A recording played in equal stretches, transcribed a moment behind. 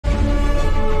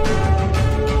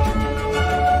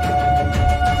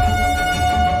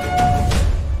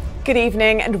Good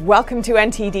evening and welcome to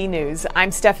NTD News. I'm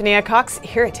Stephania Cox.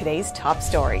 Here are today's top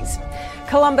stories.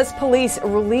 Columbus police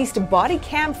released body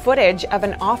cam footage of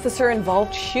an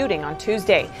officer-involved shooting on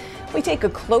Tuesday. We take a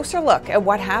closer look at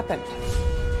what happened.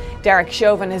 Derek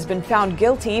Chauvin has been found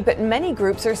guilty, but many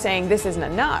groups are saying this isn't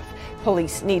enough.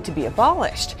 Police need to be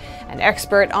abolished. An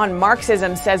expert on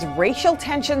Marxism says racial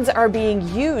tensions are being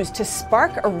used to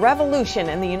spark a revolution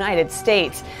in the United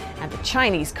States, and the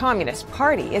Chinese Communist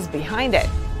Party is behind it.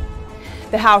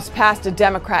 The House passed a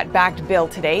Democrat-backed bill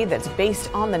today that's based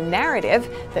on the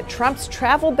narrative that Trump's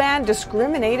travel ban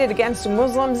discriminated against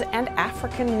Muslims and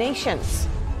African nations.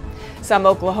 Some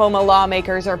Oklahoma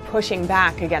lawmakers are pushing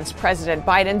back against President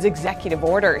Biden's executive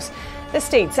orders. The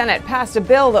state Senate passed a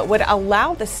bill that would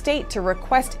allow the state to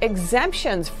request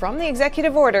exemptions from the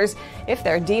executive orders if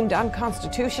they're deemed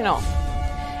unconstitutional.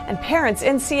 And parents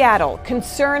in Seattle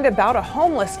concerned about a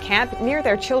homeless camp near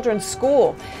their children's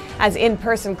school. As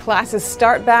in-person classes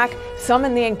start back, some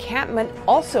in the encampment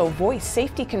also voice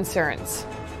safety concerns.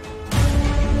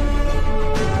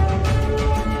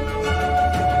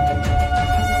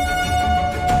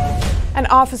 An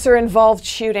officer-involved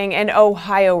shooting in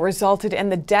Ohio resulted in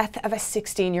the death of a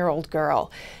 16-year-old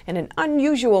girl. In an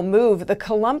unusual move, the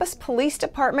Columbus Police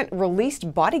Department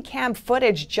released body cam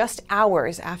footage just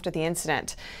hours after the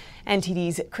incident.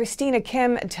 NTD's Christina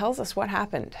Kim tells us what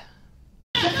happened.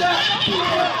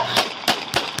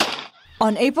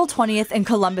 On April 20th in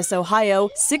Columbus, Ohio,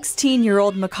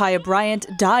 16-year-old Micaiah Bryant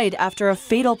died after a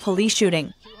fatal police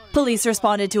shooting. Police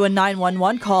responded to a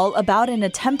 911 call about an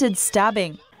attempted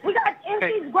stabbing. We got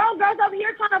these grown girls over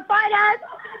here trying to fight us,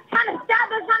 trying to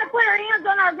stab us, trying to put our hands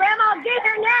on our grandma. Get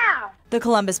here now! The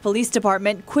Columbus Police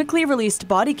Department quickly released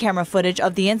body camera footage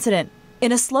of the incident.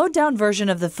 In a slowed-down version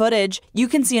of the footage, you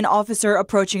can see an officer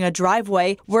approaching a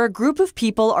driveway where a group of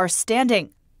people are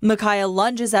standing. Micaiah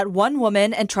lunges at one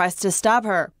woman and tries to stab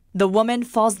her. The woman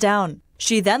falls down.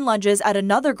 She then lunges at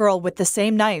another girl with the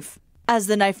same knife. As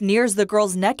the knife nears the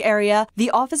girl's neck area, the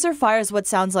officer fires what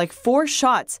sounds like 4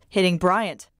 shots, hitting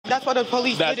Bryant. That's what the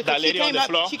police did.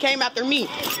 She came after me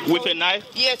with a knife.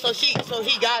 Yeah, so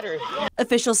he got her.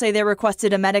 Officials say they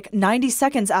requested a medic 90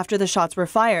 seconds after the shots were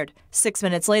fired. 6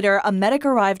 minutes later, a medic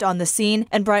arrived on the scene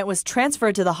and Bryant was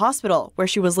transferred to the hospital, where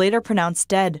she was later pronounced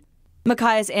dead.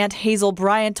 Micaiah's aunt Hazel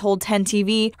Bryant told 10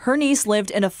 TV her niece lived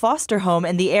in a foster home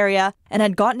in the area and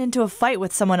had gotten into a fight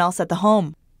with someone else at the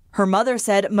home. Her mother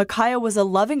said Micaiah was a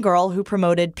loving girl who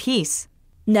promoted peace.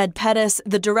 Ned Pettis,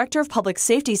 the director of public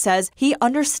safety, says he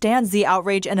understands the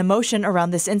outrage and emotion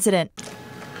around this incident.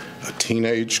 A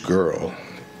teenage girl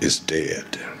is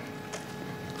dead.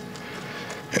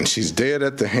 And she's dead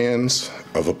at the hands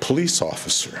of a police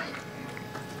officer.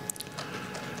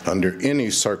 Under any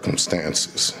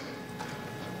circumstances,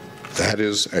 that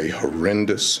is a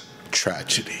horrendous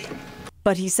tragedy.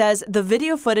 But he says the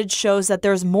video footage shows that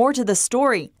there's more to the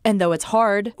story. And though it's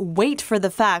hard, wait for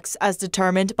the facts as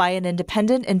determined by an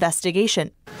independent investigation.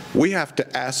 We have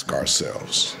to ask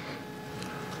ourselves,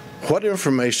 what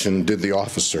information did the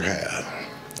officer have?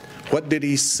 What did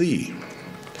he see?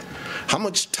 How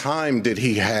much time did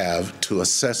he have to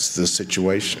assess the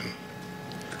situation?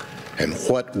 And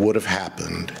what would have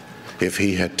happened if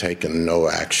he had taken no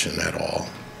action at all?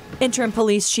 Interim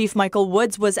Police Chief Michael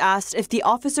Woods was asked if the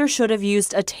officer should have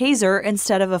used a taser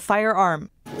instead of a firearm.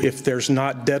 If there's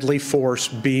not deadly force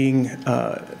being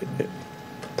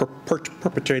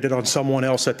perpetrated on someone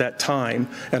else at that time,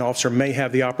 an officer may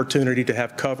have the opportunity to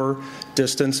have cover,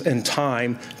 distance, and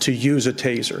time to use a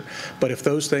taser. But if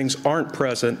those things aren't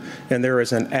present and there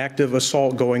is an active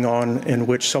assault going on in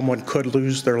which someone could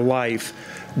lose their life,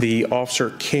 the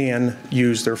officer can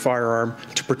use their firearm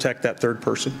to protect that third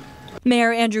person.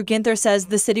 Mayor Andrew Ginther says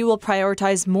the city will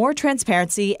prioritize more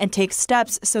transparency and take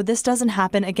steps so this doesn't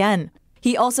happen again.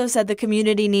 He also said the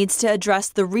community needs to address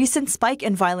the recent spike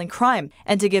in violent crime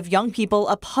and to give young people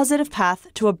a positive path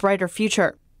to a brighter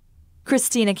future.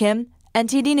 Christina Kim,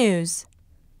 NTD News.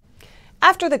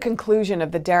 After the conclusion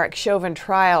of the Derek Chauvin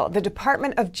trial, the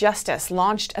Department of Justice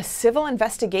launched a civil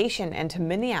investigation into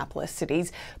Minneapolis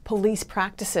City's police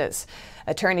practices.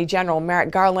 Attorney General Merrick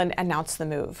Garland announced the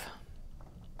move.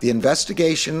 The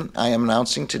investigation I am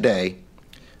announcing today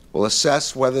will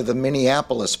assess whether the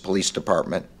Minneapolis Police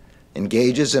Department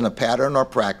engages in a pattern or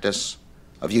practice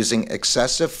of using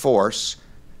excessive force,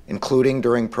 including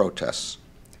during protests.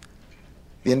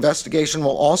 The investigation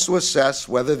will also assess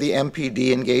whether the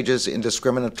MPD engages in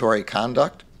discriminatory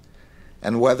conduct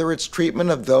and whether its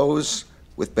treatment of those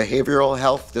with behavioral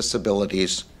health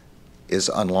disabilities is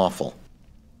unlawful.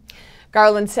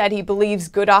 Garland said he believes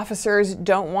good officers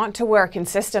don't want to work in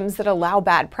systems that allow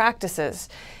bad practices.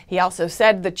 He also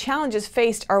said the challenges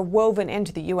faced are woven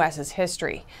into the U.S.'s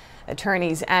history.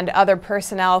 Attorneys and other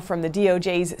personnel from the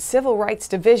DOJ's Civil Rights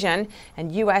Division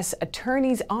and U.S.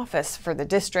 Attorney's Office for the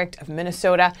District of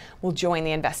Minnesota will join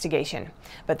the investigation.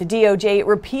 But the DOJ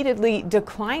repeatedly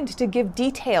declined to give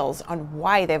details on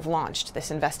why they've launched this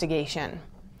investigation.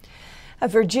 A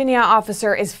Virginia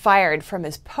officer is fired from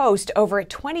his post over a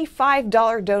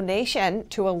 $25 donation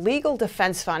to a legal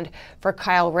defense fund for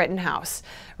Kyle Rittenhouse.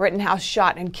 Rittenhouse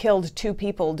shot and killed 2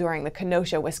 people during the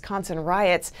Kenosha, Wisconsin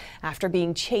riots after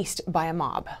being chased by a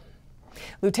mob.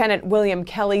 Lieutenant William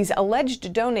Kelly's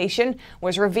alleged donation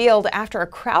was revealed after a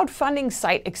crowdfunding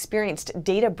site experienced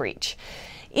data breach.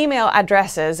 Email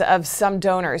addresses of some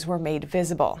donors were made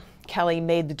visible. Kelly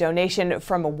made the donation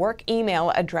from a work email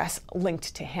address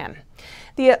linked to him.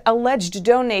 The alleged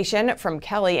donation from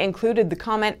Kelly included the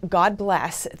comment, "God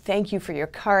bless, thank you for your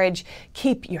courage,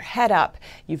 keep your head up,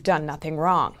 you've done nothing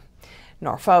wrong."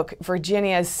 Norfolk,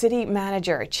 Virginia's city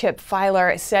manager, Chip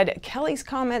Filer, said Kelly's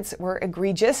comments were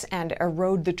egregious and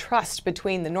erode the trust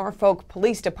between the Norfolk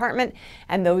Police Department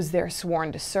and those they're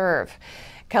sworn to serve.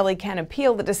 Kelly can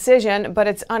appeal the decision, but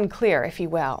it's unclear if he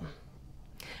will.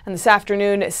 And this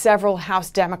afternoon, several House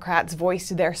Democrats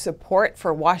voiced their support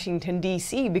for Washington,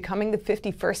 D.C. becoming the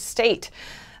 51st state.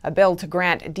 A bill to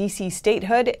grant D.C.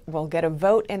 statehood will get a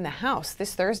vote in the House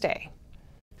this Thursday.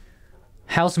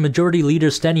 House Majority Leader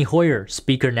Steny Hoyer,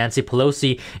 Speaker Nancy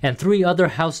Pelosi, and 3 other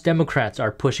House Democrats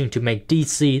are pushing to make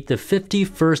D.C. the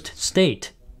 51st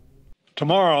state.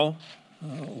 Tomorrow,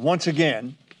 once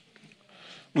again,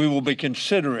 we will be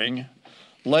considering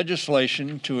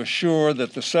legislation to assure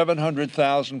that the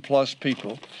 700,000 plus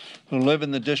people who live in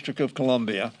the District of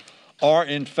Columbia are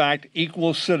in fact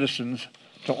equal citizens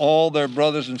to all their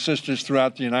brothers and sisters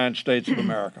throughout the United States of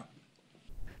America.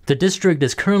 The district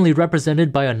is currently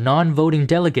represented by a non-voting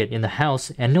delegate in the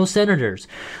House and no senators.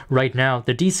 Right now,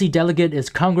 the D.C. delegate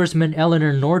is Congressman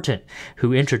Eleanor Norton,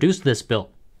 who introduced this bill.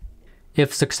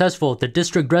 If successful, the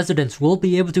district residents will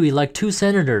be able to elect 2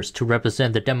 senators to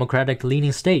represent the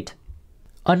Democratic-leaning state.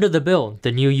 Under the bill,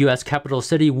 the new U.S. capital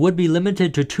city would be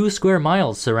limited to 2 square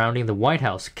miles surrounding the White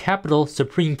House, Capitol,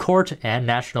 Supreme Court, and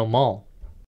National Mall.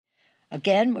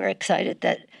 Again, we're excited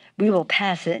that we will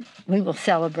pass it, we will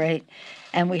celebrate,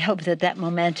 and we hope that that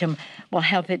momentum will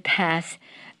help it pass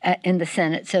in the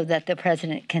Senate so that the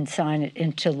president can sign it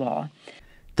into law.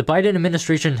 The Biden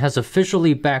administration has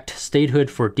officially backed statehood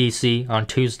for D.C. on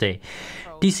Tuesday.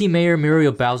 D.C. Mayor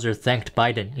Muriel Bowser thanked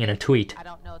Biden in a tweet.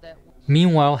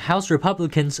 Meanwhile, House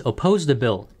Republicans opposed the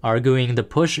bill, arguing the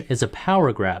push is a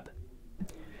power grab.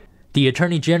 The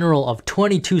Attorney General of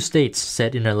 22 states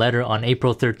said in a letter on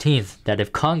April 13th that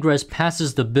if Congress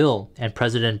passes the bill and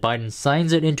President Biden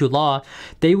signs it into law,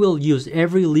 they will use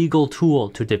every legal tool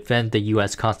to defend the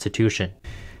U.S. Constitution.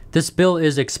 This bill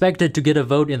is expected to get a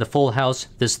vote in the full House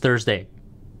this Thursday.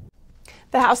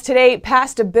 The House today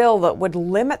passed a bill that would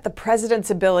limit the president's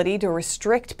ability to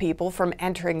restrict people from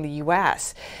entering the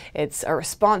U.S. It's a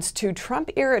response to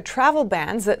Trump-era travel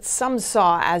bans that some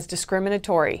saw as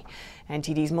discriminatory.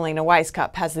 NTD's Melina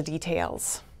Weisskopf has the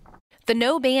details. The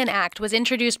No Ban Act was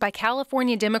introduced by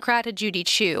California Democrat Judy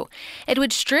Chu. It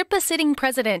would strip a sitting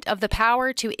president of the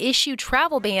power to issue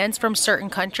travel bans from certain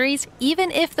countries, even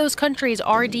if those countries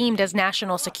are deemed as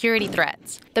national security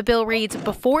threats. The bill reads,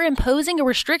 before imposing a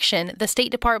restriction, the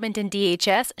State Department and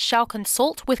DHS shall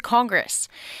consult with Congress.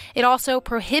 It also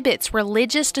prohibits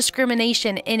religious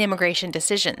discrimination in immigration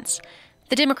decisions.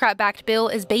 The Democrat-backed bill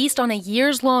is based on a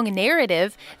years-long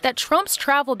narrative that Trump's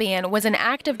travel ban was an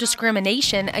act of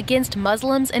discrimination against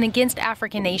Muslims and against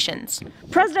African nations.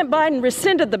 President Biden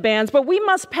rescinded the bans, but we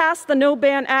must pass the No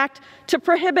Ban Act to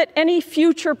prohibit any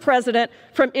future president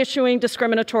from issuing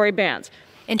discriminatory bans.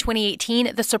 In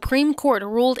 2018, the Supreme Court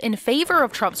ruled in favor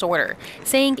of Trump's order,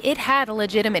 saying it had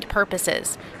legitimate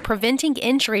purposes, preventing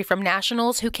entry from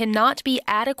nationals who cannot be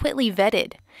adequately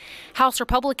vetted. House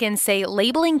Republicans say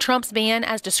labeling Trump's ban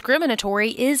as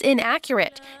discriminatory is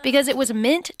inaccurate because it was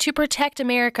meant to protect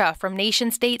America from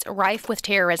nation-states rife with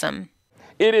terrorism.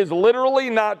 It is literally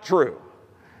not true.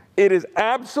 It is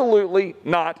absolutely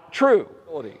not true.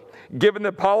 Given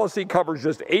that policy covers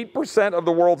just 8% of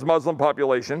the world's Muslim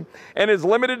population and is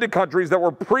limited to countries that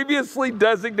were previously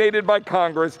designated by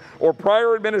Congress or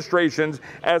prior administrations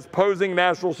as posing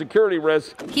national security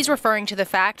risks. He's referring to the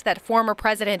fact that former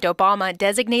President Obama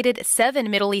designated 7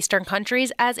 Middle Eastern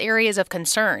countries as areas of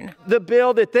concern. The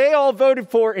bill that they all voted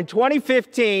for in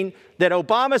 2015 that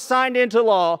Obama signed into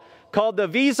law, called the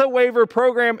Visa Waiver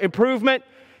Program Improvement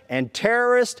and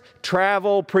Terrorist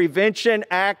Travel Prevention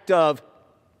Act of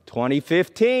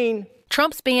 2015.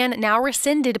 Trump's ban, now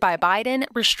rescinded by Biden,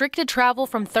 restricted travel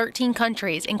from 13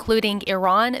 countries, including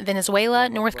Iran, Venezuela,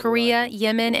 North Korea,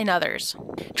 Yemen, and others.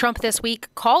 Trump this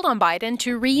week called on Biden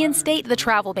to reinstate the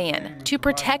travel ban to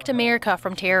protect America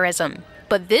from terrorism.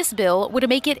 But this bill would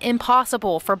make it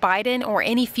impossible for Biden or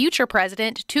any future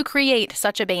president to create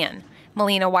such a ban.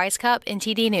 Melina Weiskup,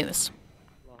 NTD News.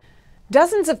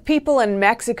 Dozens of people in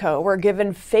Mexico were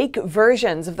given fake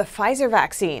versions of the Pfizer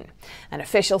vaccine. An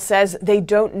official says they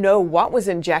don't know what was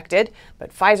injected,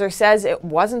 but Pfizer says it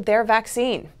wasn't their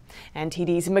vaccine.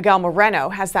 NTD's Miguel Moreno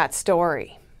has that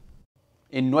story.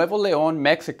 In Nuevo León,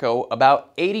 Mexico,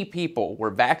 about 80 people were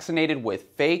vaccinated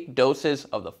with fake doses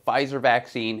of the Pfizer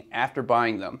vaccine after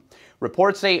buying them.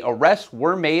 Reports say arrests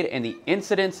were made and the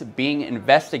incidents being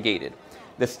investigated.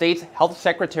 The state's health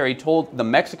secretary told the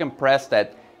Mexican press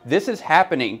that this is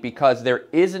happening because there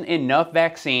isn't enough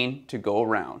vaccine to go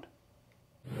around.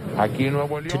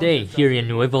 Today, here in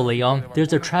Nuevo León,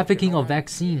 there's a trafficking of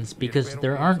vaccines because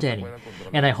there aren't any,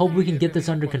 and I hope we can get this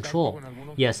under control.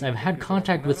 Yes, I've had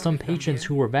contact with some patients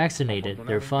who were vaccinated.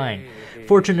 They're fine.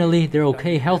 Fortunately, they're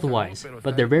okay health-wise,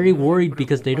 but they're very worried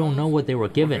because they don't know what they were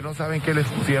given.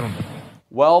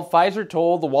 Well, Pfizer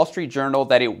told the Wall Street Journal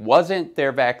that it wasn't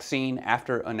their vaccine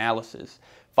after analysis.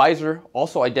 Pfizer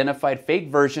also identified fake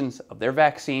versions of their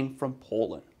vaccine from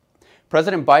Poland.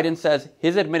 President Biden says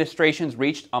his administration's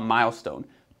reached a milestone: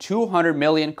 200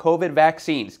 million COVID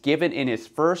vaccines given in his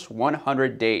first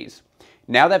 100 days.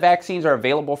 Now that vaccines are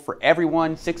available for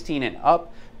everyone 16 and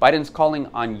up, Biden's calling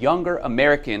on younger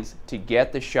Americans to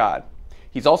get the shot.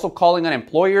 He's also calling on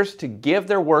employers to give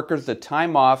their workers the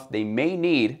time off they may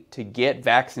need to get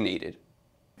vaccinated.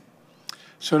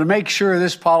 So to make sure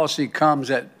this policy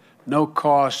comes at no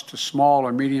cost to small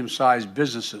or medium-sized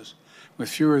businesses with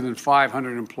fewer than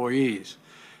 500 employees,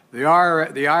 the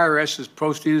IRS is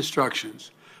posting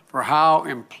instructions for how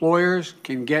employers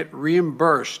can get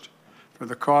reimbursed for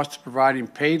the cost of providing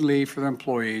paid leave for their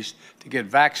employees to get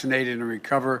vaccinated and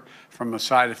recover from the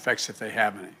side effects if they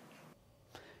have any.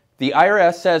 The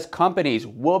IRS says companies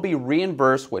will be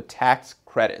reimbursed with tax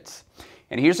credits.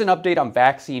 And here's an update on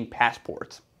vaccine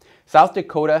passports. South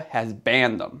Dakota has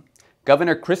banned them.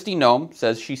 Governor Kristi Noem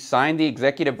says she signed the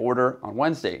executive order on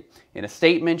Wednesday. In a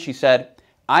statement, she said,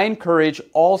 "I encourage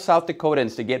all South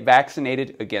Dakotans to get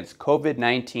vaccinated against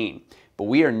COVID-19, but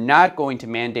we are not going to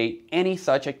mandate any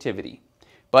such activity.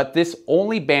 But this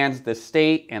only bans the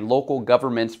state and local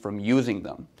governments from using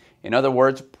them. In other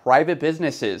words, private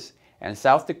businesses and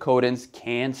South Dakotans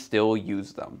can still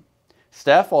use them."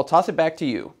 Steph, I'll toss it back to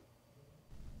you.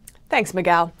 Thanks,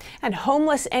 Miguel. And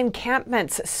homeless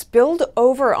encampments spilled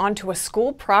over onto a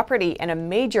school property in a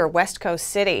major West Coast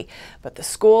city, but the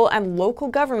school and local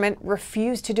government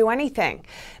refused to do anything.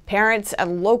 Parents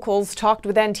and locals talked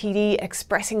with NTD,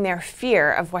 expressing their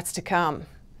fear of what's to come.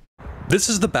 This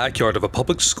is the backyard of a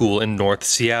public school in North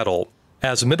Seattle.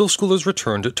 As middle schoolers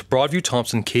returned to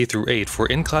Broadview-Thompson K-8 for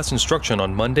in-class instruction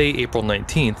on Monday, April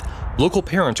 19th, local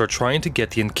parents are trying to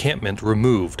get the encampment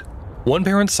removed. One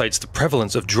parent cites the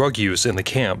prevalence of drug use in the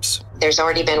camps. There's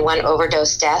already been one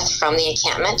overdose death from the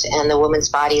encampment, and the woman's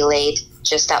body laid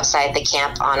just outside the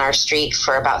camp on our street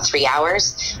for about 3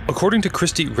 hours. According to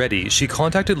Christy Reddy, she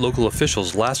contacted local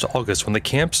officials last August when the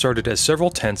camp started as several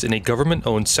tents in a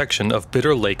government-owned section of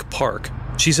Bitter Lake Park.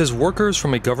 She says workers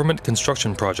from a government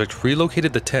construction project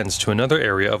relocated the tents to another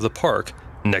area of the park,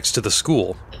 next to the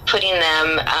school. Putting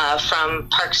them from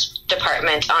Parks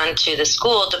Department onto the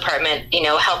school department,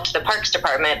 helped the Parks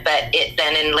Department, but it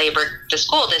then enlabored the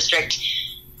school district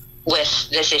with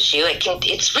this issue.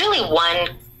 It's really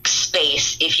one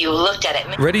space if you looked at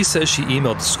it. Reddy says she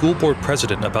emailed the school board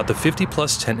president about the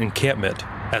 50-plus tent encampment.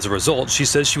 As a result, she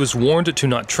says she was warned to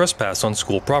not trespass on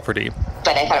school property.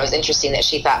 But I thought it was interesting that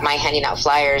she thought my handing out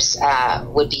flyers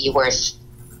would be worth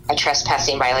a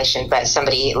trespassing violation, but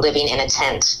somebody living in a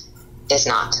tent is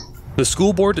not. The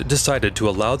school board decided to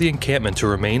allow the encampment to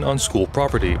remain on school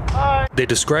property. They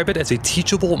describe it as a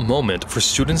teachable moment for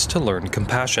students to learn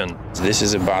compassion. This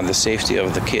is about the safety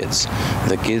of the kids.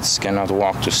 The kids cannot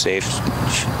walk to safe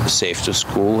to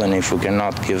school, and if we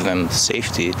cannot give them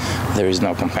safety, there is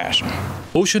no compassion.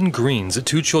 Ocean Green's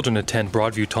 2 children attend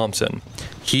Broadview-Thompson.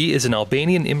 He is an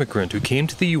Albanian immigrant who came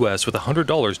to the U.S. with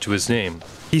 $100 to his name.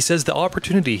 He says the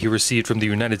opportunity he received from the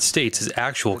United States is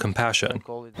actual compassion.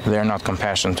 They're not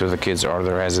compassion to the kids or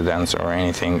the residents or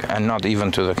anything, and not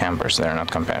even to the campers. They're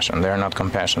not compassion. They're not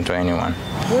compassion to anyone.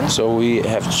 So we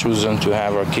have chosen to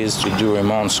have our kids to do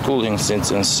remote schooling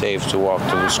since it's safe to walk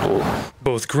to the school.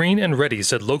 Both Green and Reddy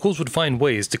said locals would find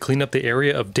ways to clean up the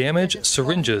area of damage,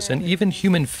 syringes, and even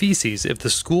human feces if the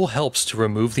school helps to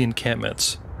remove the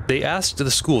encampments. They asked the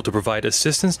school to provide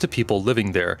assistance to people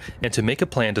living there and to make a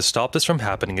plan to stop this from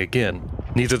happening again.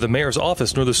 Neither the mayor's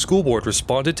office nor the school board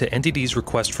responded to NTD's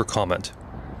request for comment.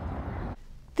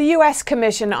 The U.S.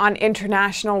 Commission on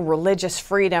International Religious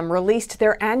Freedom released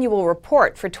their annual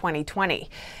report for 2020.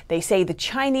 They say the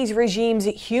Chinese regime's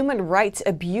human rights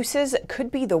abuses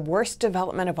could be the worst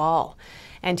development of all.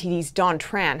 NTD's Don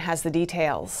Tran has the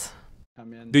details.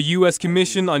 The U.S.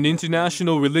 Commission on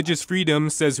International Religious Freedom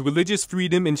says religious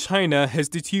freedom in China has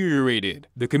deteriorated.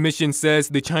 The commission says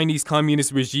the Chinese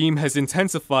Communist regime has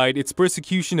intensified its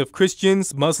persecution of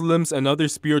Christians, Muslims, and other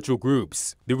spiritual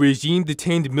groups. The regime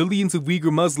detained millions of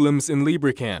Uyghur Muslims in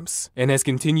labor camps and has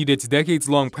continued its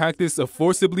decades-long practice of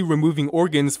forcibly removing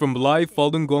organs from live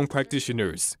Falun Gong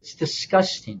practitioners. It's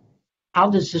disgusting. How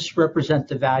does this represent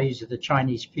the values of the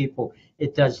Chinese people?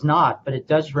 It does not, but it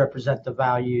does represent the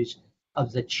values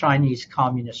of the Chinese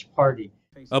Communist Party.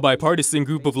 A bipartisan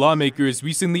group of lawmakers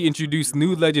recently introduced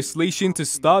new legislation to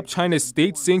stop China's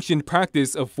state-sanctioned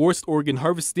practice of forced organ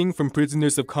harvesting from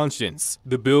prisoners of conscience.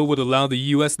 The bill would allow the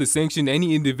U.S. to sanction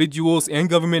any individuals and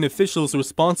government officials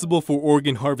responsible for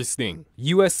organ harvesting.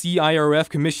 USCIRF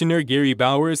Commissioner Gary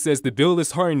Bowers says the bill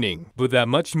is heartening, but that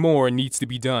much more needs to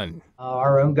be done.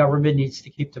 Our own government needs to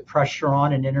keep the pressure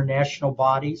on in international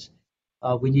bodies.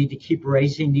 We need to keep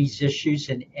raising these issues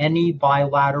in any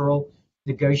bilateral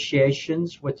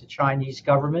negotiations with the Chinese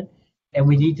government, and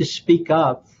we need to speak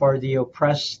up for the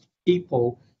oppressed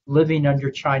people living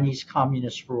under Chinese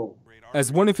communist rule.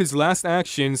 As one of his last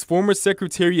actions, former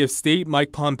Secretary of State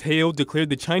Mike Pompeo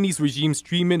declared the Chinese regime's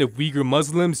treatment of Uyghur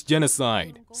Muslims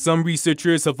genocide. Some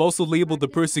researchers have also labeled the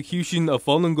persecution of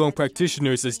Falun Gong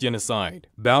practitioners as genocide.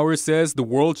 Bauer says the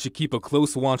world should keep a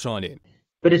close watch on it.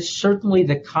 But it's certainly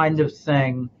the kind of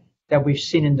thing that we've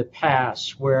seen in the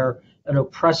past where an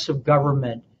oppressive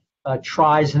government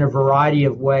tries in a variety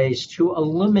of ways to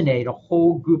eliminate a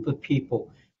whole group of people,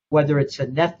 whether it's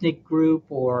an ethnic group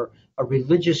or a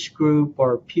religious group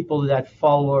or people that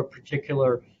follow a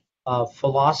particular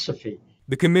philosophy.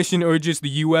 The commission urges the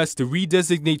U.S. to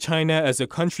redesignate China as a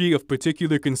country of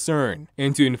particular concern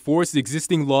and to enforce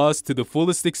existing laws to the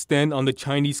fullest extent on the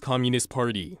Chinese Communist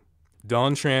Party.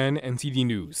 Don Tran, NTD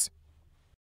News.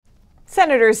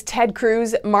 Senators Ted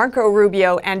Cruz, Marco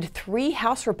Rubio, and 3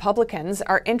 House Republicans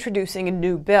are introducing a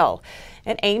new bill.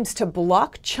 It aims to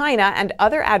block China and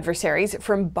other adversaries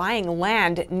from buying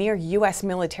land near U.S.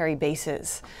 military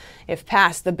bases. If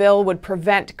passed, the bill would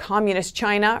prevent Communist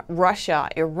China, Russia,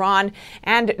 Iran,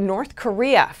 and North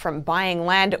Korea from buying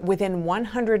land within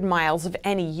 100 miles of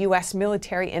any U.S.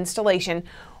 military installation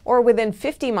or within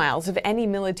 50 miles of any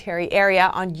military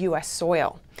area on U.S.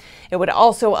 soil. It would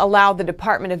also allow the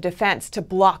Department of Defense to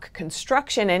block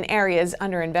construction in areas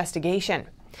under investigation.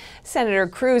 Senator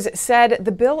Cruz said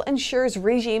the bill ensures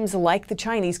regimes like the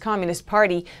Chinese Communist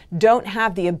Party don't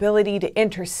have the ability to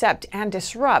intercept and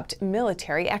disrupt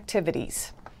military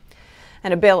activities.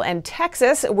 And a bill in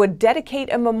Texas would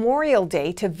dedicate a Memorial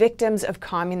Day to victims of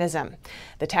communism.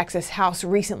 The Texas House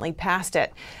recently passed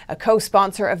it. A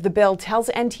co-sponsor of the bill tells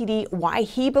NTD why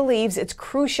he believes it's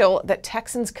crucial that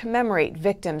Texans commemorate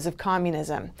victims of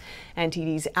communism.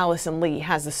 NTD's Allison Lee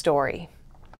has the story.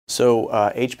 So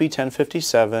HB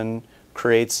 1057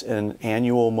 creates an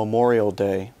annual Memorial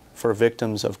Day for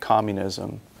victims of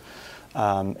communism.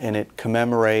 And it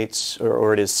commemorates,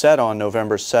 or it is set on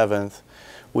November 7th,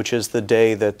 which is the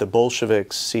day that the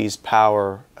Bolsheviks seized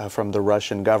power from the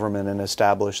Russian government and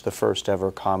established the first ever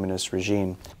communist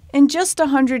regime. In just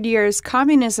 100 years,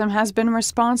 communism has been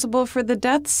responsible for the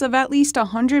deaths of at least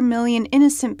 100 million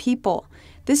innocent people.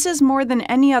 This is more than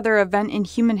any other event in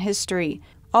human history.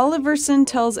 Oliverson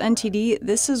tells NTD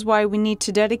this is why we need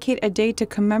to dedicate a day to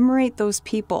commemorate those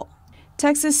people.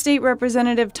 Texas State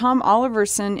Representative Tom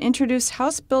Oliverson introduced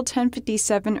House Bill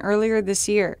 1057 earlier this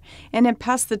year, and it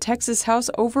passed the Texas House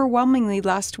overwhelmingly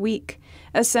last week.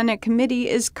 A Senate committee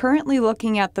is currently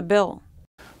looking at the bill.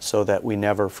 So that we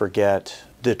never forget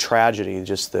the tragedy,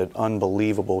 just the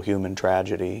unbelievable human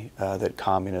tragedy that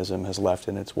communism has left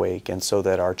in its wake, and so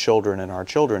that our children and our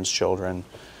children's children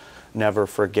never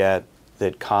forget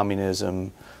that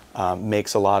communism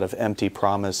makes a lot of empty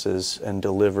promises and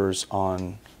delivers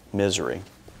on misery.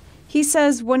 He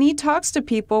says when he talks to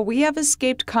people, we have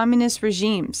escaped communist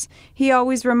regimes. He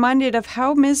always reminded of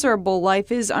how miserable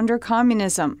life is under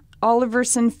communism.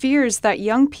 Oliverson fears that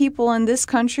young people in this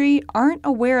country aren't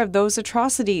aware of those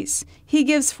atrocities. He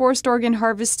gives forced organ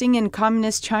harvesting in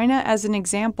communist China as an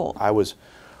example. I was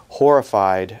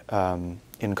horrified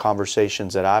in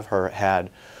conversations that I've had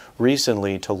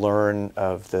recently to learn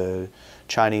of the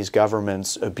Chinese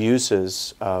government's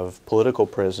abuses of political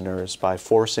prisoners by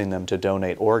forcing them to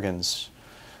donate organs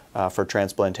for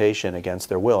transplantation against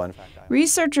their will. In fact,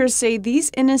 researchers say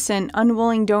these innocent,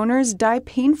 unwilling donors die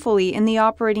painfully in the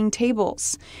operating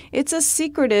tables. It's a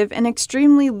secretive and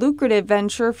extremely lucrative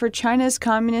venture for China's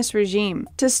communist regime.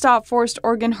 To stop forced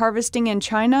organ harvesting in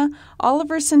China,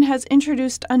 Oliverson has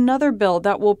introduced another bill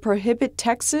that will prohibit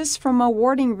Texas from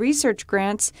awarding research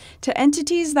grants to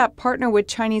entities that partner with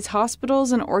Chinese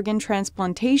hospitals in organ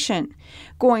transplantation.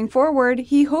 Going forward,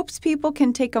 he hopes people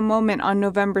can take a moment on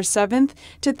November 7th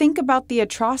to think about the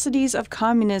atrocities of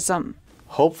communism.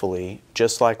 Hopefully,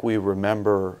 just like we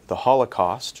remember the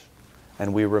Holocaust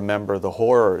and we remember the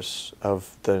horrors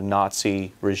of the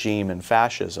Nazi regime and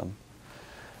fascism,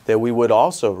 that we would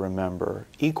also remember,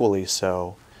 equally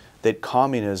so, that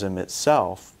communism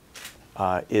itself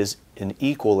is an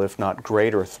equal, if not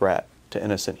greater, threat to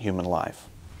innocent human life.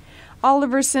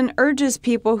 Oliverson urges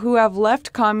people who have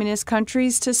left communist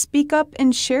countries to speak up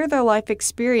and share their life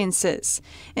experiences.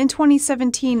 In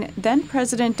 2017,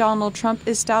 then-President Donald Trump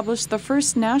established the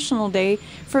first National Day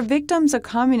for victims of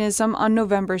communism on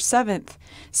November 7th.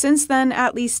 Since then,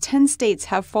 at least 10 states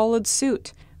have followed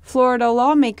suit. Florida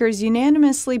lawmakers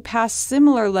unanimously passed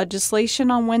similar legislation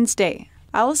on Wednesday.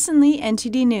 Allison Lee,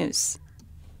 NTD News.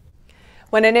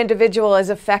 When an individual is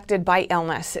affected by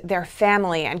illness, their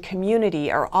family and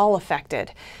community are all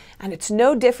affected. And it's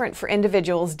no different for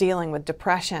individuals dealing with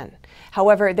depression.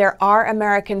 However, there are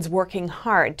Americans working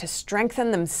hard to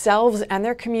strengthen themselves and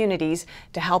their communities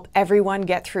to help everyone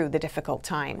get through the difficult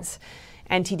times.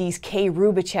 NTD's Kay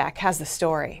Rubicek has the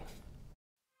story.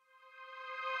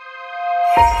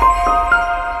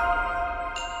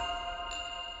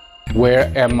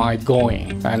 Where am I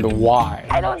going and why?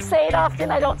 I don't say it often,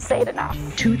 I don't say it enough.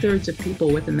 2/3 of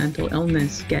people with a mental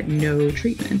illness get no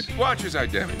treatment. Watch as I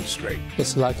demonstrate.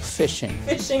 It's like fishing.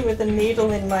 Fishing with a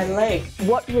needle in my leg.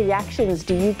 What reactions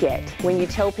do you get when you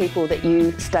tell people that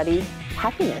you study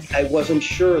happiness? I wasn't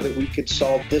sure that we could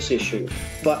solve this issue,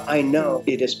 but I know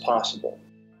it is possible.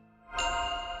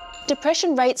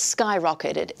 Depression rates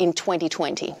skyrocketed in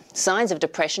 2020. Signs of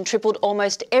depression tripled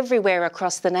almost everywhere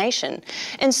across the nation.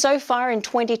 And so far in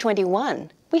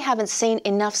 2021, we haven't seen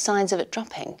enough signs of it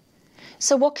dropping.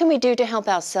 So what can we do to help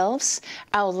ourselves,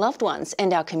 our loved ones,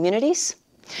 and our communities?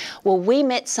 Well, we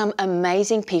met some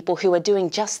amazing people who are doing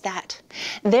just that.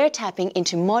 They're tapping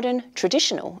into modern,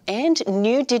 traditional, and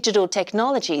new digital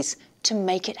technologies to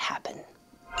make it happen.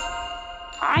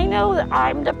 I know that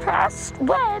I'm depressed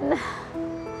when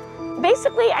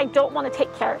basically I don't want to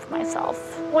take care of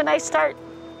myself. When I start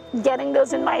getting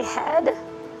those in my head,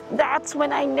 that's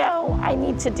when I know I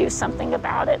need to do something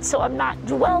about it, so I'm not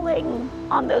dwelling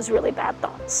on those really bad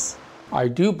thoughts. I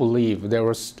do believe there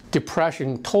was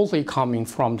depression totally coming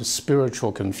from the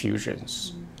spiritual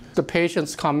confusions. The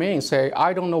patients come in and say,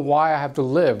 I don't know why I have to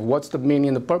live. What's the meaning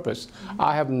and the purpose?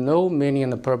 I have no meaning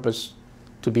and the purpose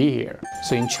to be here.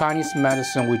 So in Chinese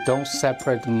medicine, we don't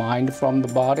separate the mind from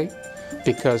the body,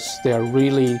 because they're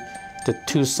really the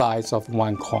two sides of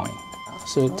one coin.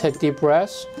 So take deep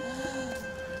breaths.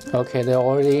 Okay, they're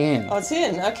already in. Oh, it's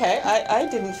in, okay. I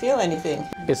didn't feel anything.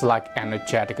 It's like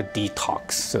energetic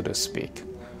detox, so to speak,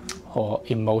 or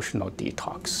emotional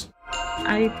detox.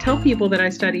 I tell people that I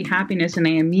study happiness and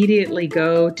they immediately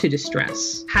go to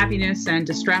distress. Happiness and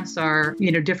distress are,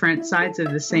 different sides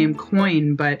of the same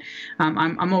coin, but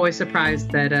I'm always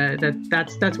surprised that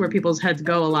that's where people's heads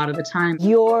go a lot of the time.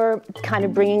 You're kind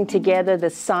of bringing together the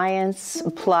science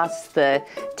plus the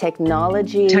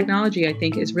technology. Technology, I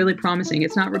think, is really promising.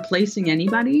 It's not replacing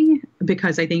anybody,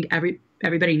 because I think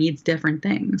everybody needs different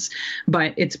things,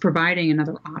 but it's providing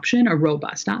another option, a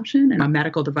robust option, and a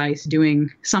medical device doing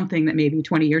something that maybe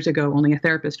 20 years ago only a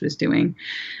therapist was doing.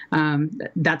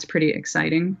 That's pretty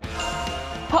exciting.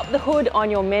 Pop the hood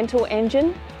on your mental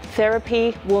engine.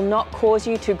 Therapy will not cause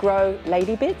you to grow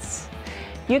lady bits.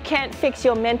 You can't fix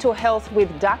your mental health with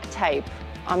duct tape.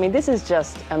 I mean, this is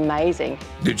just amazing.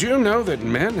 Did you know that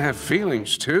men have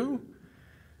feelings too?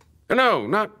 No,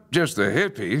 not just the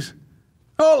hippies.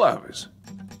 All of us.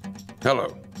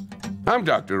 Hello, I'm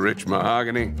Dr. Rich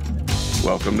Mahogany.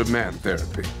 Welcome to Man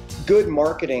Therapy. Good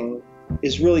marketing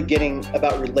is really getting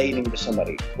about relating to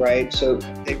somebody, right? So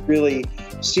they really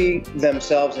see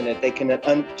themselves in it. They can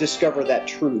discover that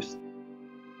truth.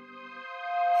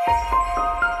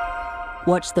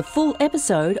 Watch the full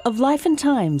episode of Life and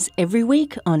Times every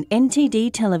week on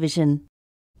NTD Television.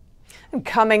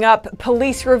 Coming up,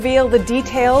 police reveal the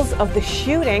details of the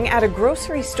shooting at a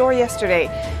grocery store yesterday.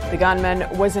 The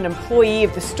gunman was an employee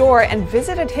of the store and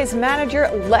visited his manager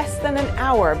less than an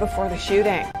hour before the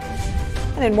shooting.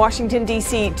 And in Washington,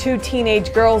 D.C., 2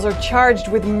 teenage girls are charged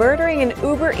with murdering an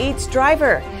Uber Eats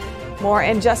driver. More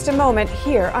in just a moment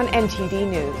here on NTD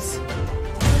News.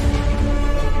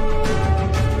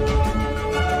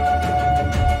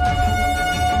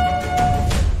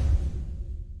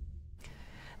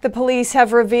 The police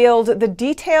have revealed the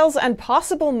details and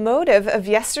possible motive of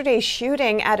yesterday's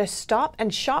shooting at a Stop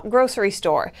and Shop grocery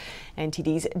store.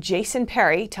 NTD's Jason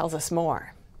Perry tells us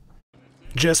more.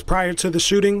 Just prior to the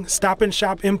shooting, Stop and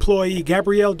Shop employee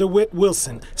Gabrielle DeWitt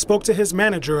Wilson spoke to his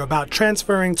manager about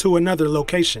transferring to another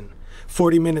location.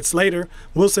 40 minutes later,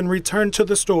 Wilson returned to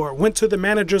the store, went to the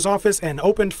manager's office and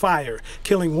opened fire,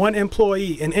 killing one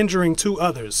employee and injuring 2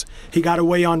 others. He got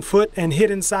away on foot and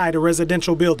hid inside a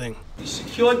residential building. He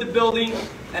secured the building,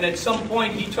 and at some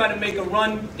point he tried to make a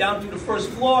run down to the first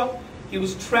floor. He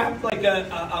was trapped like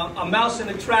a mouse in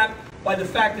a trap by the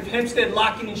fact of Hempstead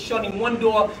locking and shutting one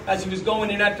door as he was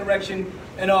going in that direction,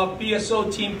 and our BSO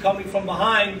team coming from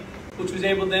behind, which was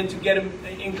able then to get him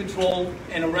in control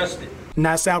and arrested.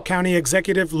 Nassau County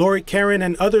Executive Lori Karen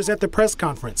and others at the press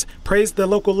conference praised the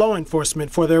local law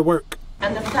enforcement for their work.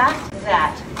 And the fact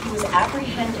that he was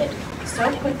apprehended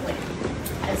so quickly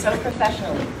and so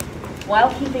professionally while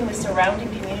keeping the surrounding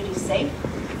community safe,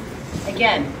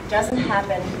 again, doesn't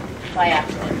happen by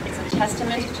accident. It's a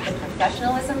testament to the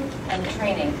professionalism and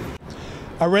training.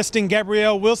 Arresting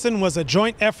Gabrielle Wilson was a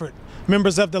joint effort.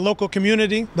 Members of the local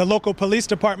community, the local police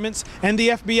departments, and the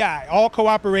FBI all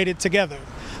cooperated together.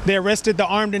 They arrested the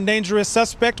armed and dangerous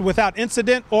suspect without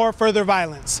incident or further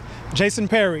violence. Jason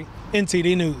Perry,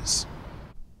 NTD News.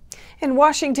 In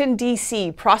Washington,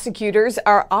 D.C., prosecutors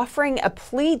are offering a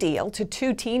plea deal to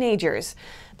 2 teenagers.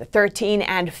 The 13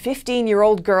 and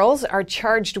 15-year-old girls are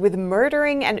charged with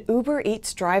murdering an Uber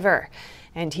Eats driver.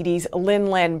 NTD's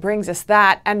Lin brings us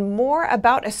that and more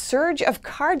about a surge of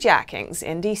carjackings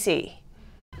in D.C.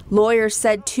 Lawyers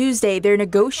said Tuesday they're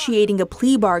negotiating a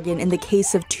plea bargain in the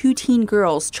case of 2 teen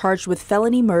girls charged with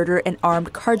felony murder and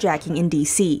armed carjacking in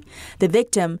D.C. The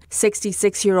victim,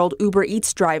 66-year-old Uber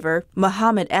Eats driver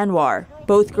Muhammad Anwar.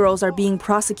 Both girls are being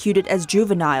prosecuted as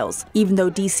juveniles, even though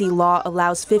D.C. law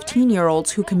allows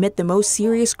 15-year-olds who commit the most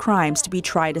serious crimes to be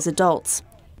tried as adults.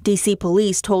 D.C.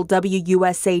 police told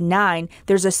WUSA 9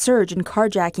 there's a surge in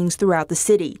carjackings throughout the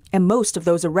city, and most of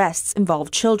those arrests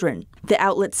involve children. The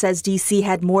outlet says D.C.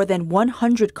 had more than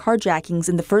 100 carjackings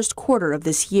in the first quarter of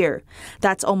this year.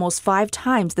 That's almost 5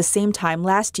 times the same time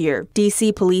last year.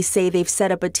 D.C. police say they've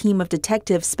set up a team of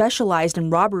detectives specialized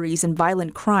in robberies and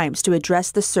violent crimes to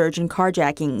address the surge in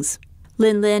carjackings.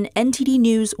 Lin, NTD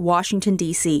News, Washington,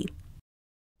 D.C.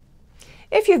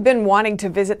 If you've been wanting to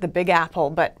visit the Big Apple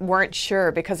but weren't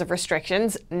sure because of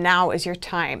restrictions, now is your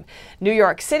time. New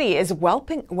York City is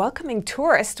welcoming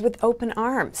tourists with open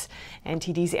arms.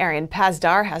 NTD's Arian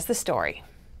Pazdar has the story.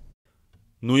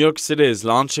 New York City is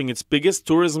launching its biggest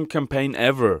tourism campaign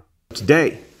ever.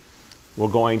 Today, we're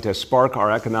going to spark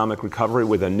our economic recovery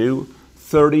with a new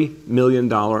 $30 million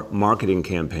marketing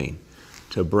campaign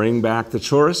to bring back the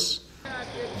tourists.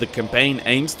 The campaign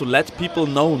aims to let people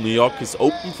know New York is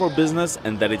open for business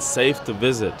and that it's safe to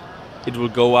visit. It will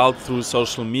go out through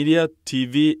social media,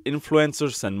 TV,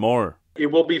 influencers, and more. It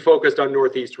will be focused on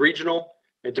Northeast regional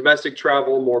and domestic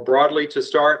travel more broadly to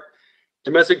start.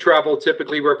 Domestic travel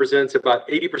typically represents about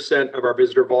 80% of our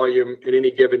visitor volume in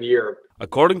any given year.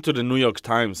 According to the New York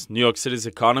Times, New York City's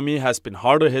economy has been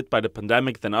harder hit by the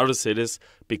pandemic than other cities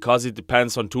because it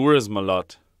depends on tourism a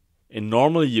lot. In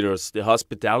normal years, the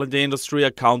hospitality industry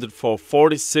accounted for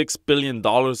 $46 billion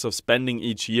of spending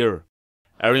each year.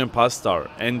 Arian Pazdar,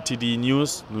 NTD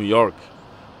News, New York.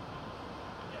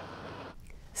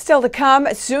 Still to come,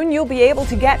 soon you'll be able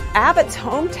to get Abbott's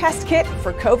home test kit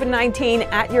for COVID-19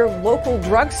 at your local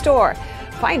drugstore.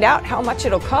 Find out how much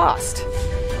it'll cost.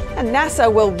 And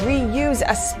NASA will reuse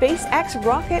a SpaceX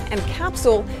rocket and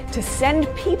capsule to send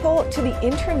people to the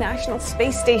International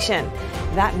Space Station.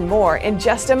 That and more in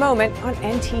just a moment on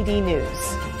NTD News.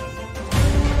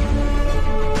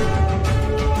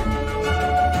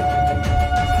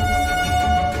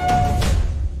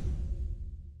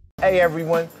 Hey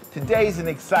everyone, today's an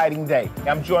exciting day.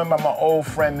 I'm joined by my old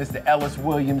friend, Mr. Ellis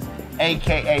Williams,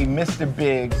 aka Mr.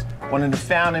 Biggs, one of the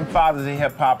founding fathers of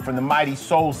hip hop from the mighty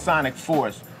Soul Sonic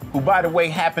Force, who, by the way,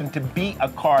 happened to be a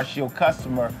CarShield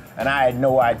customer, and I had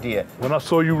no idea. When I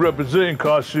saw you representing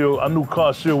CarShield, I knew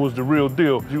CarShield was the real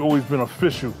deal. You've always been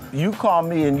official. You called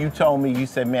me and you told me, you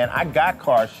said, man, I got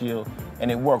CarShield, and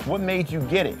it worked. What made you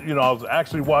get it? You know, I was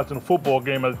actually watching a football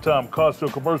game at the time.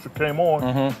 CarShield commercial came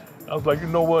on. I was like, you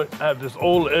know what? I have this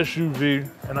old SUV,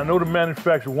 and I know the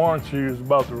manufacturer warranty is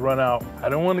about to run out. I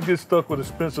didn't want to get stuck with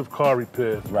expensive car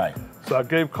repairs. Right. So I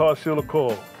gave CarShield a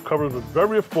call. Coverage was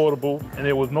very affordable, and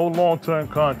there was no long-term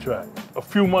contract. A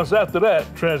few months after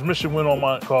that, transmission went on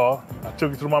my car. I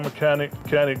took it to my mechanic.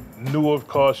 Mechanic knew of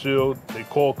CarShield. They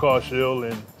called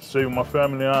CarShield and saved my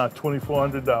family and I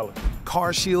 $2,400.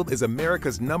 CarShield is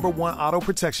America's #1 auto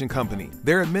protection company.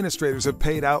 Their administrators have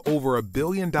paid out over $1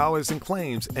 billion in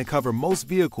claims and cover most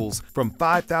vehicles from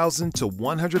 5,000 to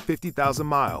 150,000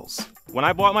 miles. When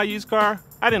I bought my used car,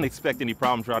 I didn't expect any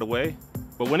problems right away.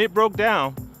 But when it broke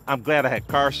down, I'm glad I had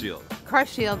CarShield.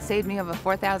 CarShield saved me over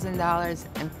 $4,000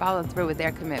 and followed through with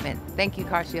their commitment. Thank you,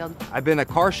 CarShield. I've been a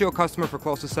CarShield customer for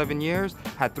close to 7 years,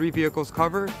 had 3 vehicles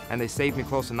covered, and they saved me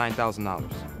close to $9,000.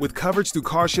 With coverage through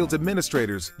CarShield's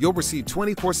administrators, you'll receive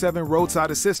 24/7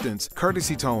 roadside assistance,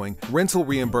 courtesy towing, rental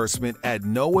reimbursement at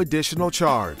no additional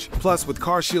charge. Plus, with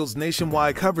CarShield's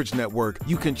nationwide coverage network,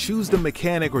 you can choose the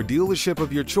mechanic or dealership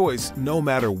of your choice no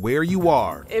matter where you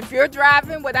are. If you're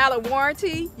driving without a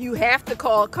warranty, you have to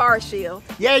call CarShield.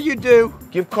 Yeah, you do.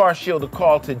 Give CarShield a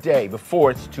call today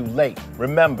before it's too late.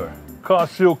 Remember,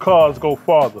 CarShield cars go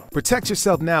farther. Protect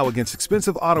yourself now against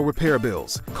expensive auto repair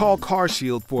bills. Call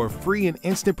CarShield for a free and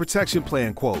instant protection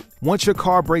plan quote. Once your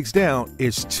car breaks down,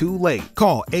 it's too late.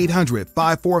 Call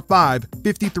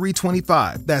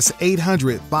 800-545-5325. That's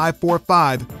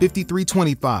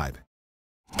 800-545-5325.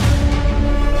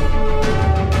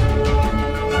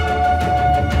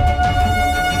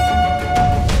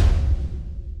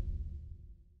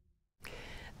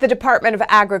 The Department of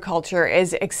Agriculture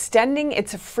is extending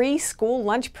its free school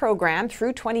lunch program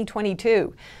through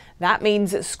 2022. That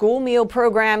means school meal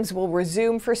programs will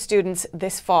resume for students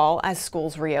this fall as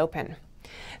schools reopen.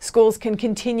 Schools can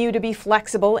continue to be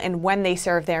flexible in when they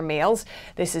serve their meals.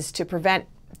 This is to prevent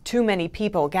too many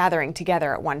people gathering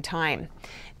together at one time.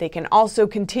 They can also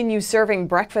continue serving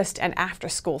breakfast and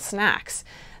after-school snacks.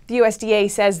 The USDA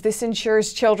says this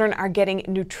ensures children are getting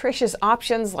nutritious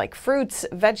options like fruits,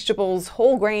 vegetables,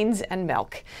 whole grains, and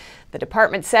milk. The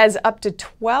department says up to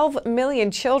 12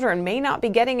 million children may not be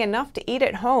getting enough to eat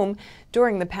at home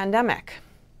during the pandemic.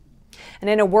 And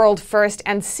in a world first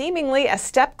and seemingly a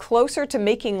step closer to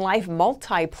making life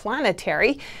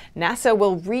multi-planetary, NASA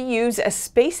will reuse a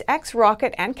SpaceX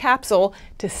rocket and capsule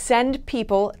to send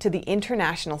people to the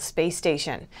International Space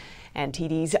Station.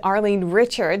 NTD's Arlene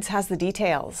Richards has the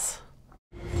details.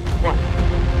 1.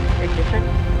 Ignition,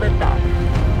 liftoff.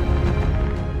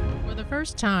 For the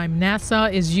first time, NASA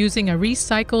is using a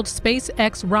recycled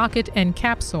SpaceX rocket and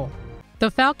capsule. The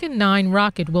Falcon 9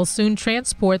 rocket will soon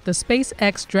transport the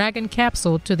SpaceX Dragon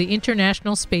capsule to the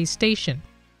International Space Station.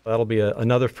 That'll be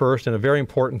another first and a very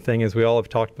important thing, as we all have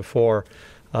talked before,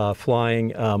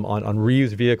 flying on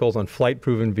reused vehicles, on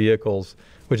flight-proven vehicles,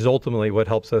 which is ultimately what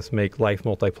helps us make life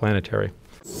multiplanetary.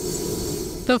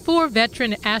 The 4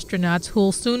 veteran astronauts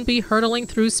who'll soon be hurtling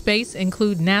through space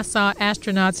include NASA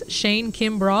astronauts Shane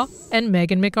Kimbrough and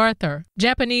Megan MacArthur,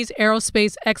 Japanese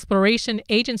Aerospace Exploration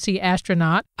Agency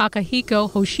astronaut Akihiko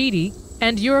Hoshide,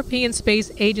 and European Space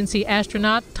Agency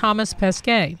astronaut Thomas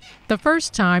Pesquet. The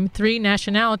first time 3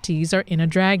 nationalities are in a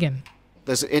Dragon.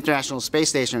 The International Space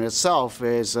Station itself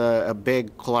is a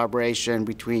big collaboration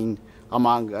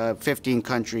among 15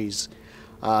 countries.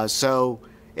 So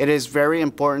it is very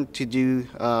important to do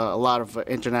a lot of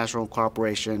international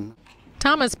cooperation.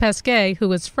 Thomas Pesquet,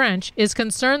 who is French, is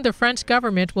concerned the French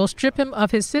government will strip him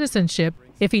of his citizenship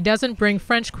if he doesn't bring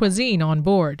French cuisine on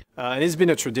board. And it's been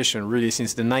a tradition really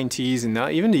since the 90s and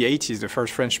even the 80s. The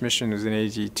first French mission was in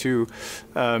 82.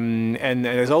 And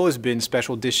there's always been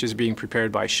special dishes being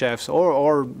prepared by chefs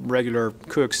or regular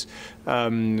cooks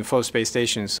for space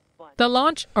stations. The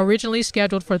launch, originally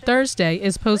scheduled for Thursday,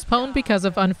 is postponed because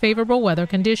of unfavorable weather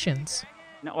conditions.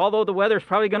 Now, although the weather is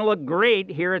probably going to look great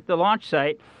here at the launch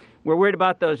site, we're worried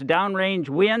about those downrange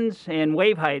winds and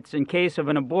wave heights in case of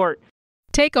an abort.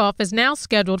 Takeoff is now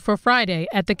scheduled for Friday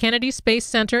at the Kennedy Space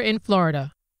Center in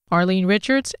Florida. Arlene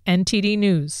Richards, NTD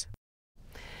News.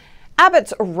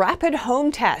 Abbott's rapid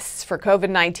home tests for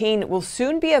COVID-19 will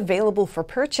soon be available for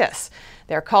purchase.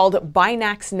 They're called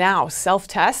Binax Now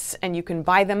self-tests, and you can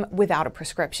buy them without a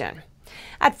prescription.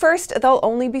 At first, they'll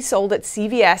only be sold at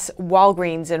CVS,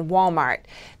 Walgreens, and Walmart.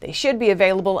 They should be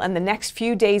available in the next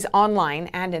few days online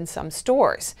and in some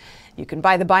stores. You can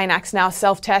buy the Binax Now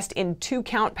self-test in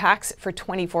 2-count packs for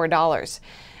 $24.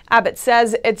 Abbott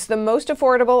says it's the most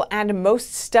affordable and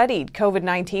most studied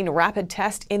COVID-19 rapid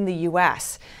test in the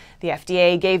U.S. The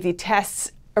FDA gave the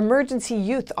tests emergency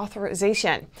use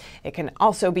authorization. It can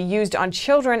also be used on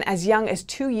children as young as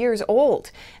 2 years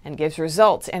old and gives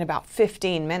results in about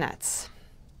 15 minutes.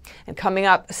 And coming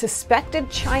up, suspected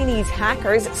Chinese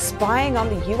hackers spying on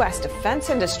the U.S.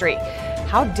 defense industry.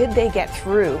 How did they get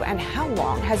through, and how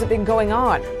long has it been going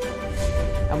on?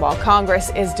 And while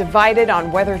Congress is divided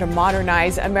on whether to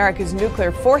modernize America's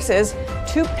nuclear forces,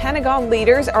 2 Pentagon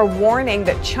leaders are warning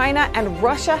that China and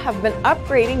Russia have been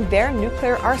upgrading their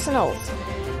nuclear arsenals.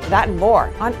 That and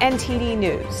more on NTD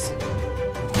News.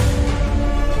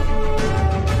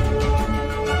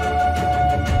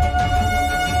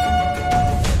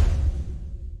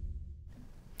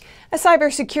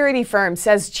 cybersecurity firm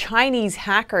says Chinese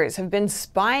hackers have been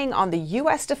spying on the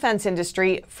U.S. defense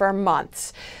industry for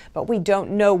months, but we don't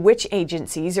know which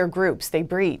agencies or groups they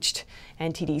breached.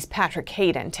 NTD's Patrick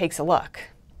Hayden takes a look.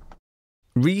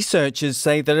 Researchers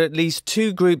say that at least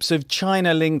 2 groups of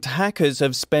China-linked hackers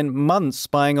have spent months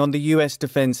spying on the U.S.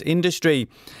 defense industry.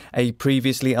 A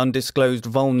previously undisclosed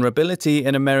vulnerability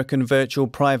in American virtual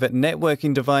private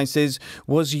networking devices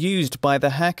was used by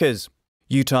the hackers.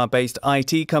 Utah-based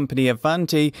IT company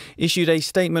Avanti issued a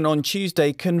statement on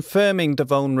Tuesday confirming the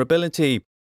vulnerability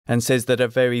and says that a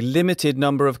very limited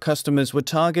number of customers were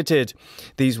targeted.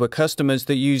 These were customers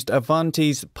that used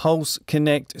Avanti's Pulse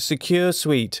Connect Secure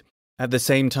Suite. At the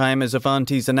same time as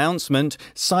Avanti's announcement,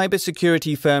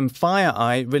 cybersecurity firm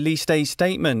FireEye released a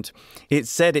statement. It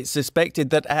said it suspected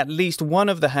that at least one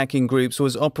of the hacking groups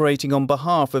was operating on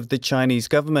behalf of the Chinese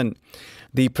government.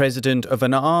 The president of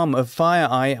an arm of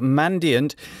FireEye,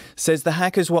 Mandiant, says the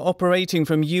hackers were operating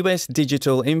from U.S.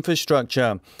 digital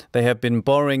infrastructure. They have been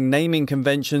borrowing naming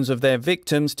conventions of their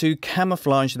victims to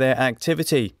camouflage their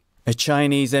activity. A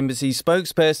Chinese embassy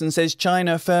spokesperson says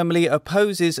China firmly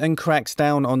opposes and cracks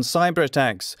down on cyber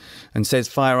attacks and says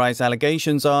FireEye's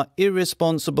allegations are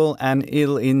irresponsible and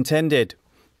ill-intended.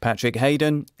 Patrick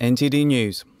Hayden, NTD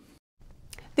News.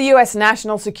 The U.S.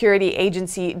 National Security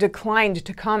Agency declined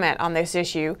to comment on this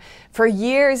issue. For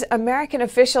years, American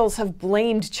officials have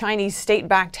blamed Chinese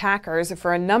state-backed hackers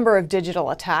for a number of digital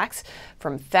attacks,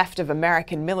 from theft of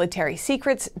American military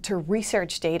secrets to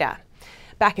research data.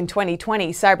 Back in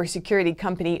 2020, cybersecurity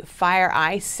company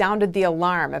FireEye sounded the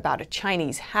alarm about a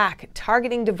Chinese hack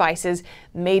targeting devices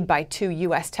made by 2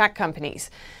 U.S. tech companies.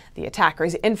 The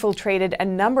attackers infiltrated a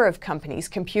number of companies'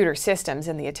 computer systems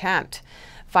in the attempt.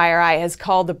 FireEye has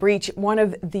called the breach one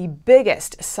of the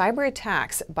biggest cyber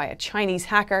attacks by a Chinese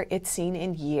hacker it's seen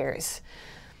in years.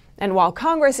 And while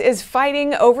Congress is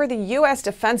fighting over the U.S.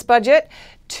 defense budget,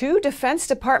 2 Defense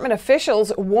Department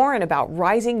officials warn about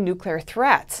rising nuclear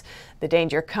threats. The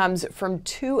danger comes from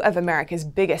 2 of America's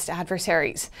biggest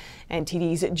adversaries.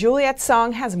 NTD's Juliet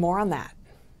Song has more on that.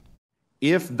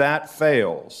 If that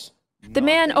fails, the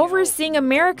man overseeing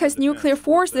America's nuclear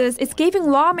forces is giving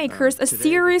lawmakers a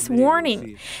serious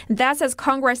warning. That's as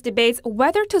Congress debates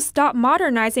whether to stop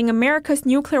modernizing America's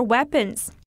nuclear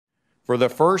weapons. For the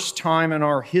first time in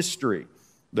our history,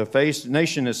 the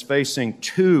nation is facing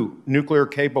 2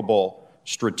 nuclear-capable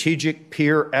strategic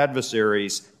peer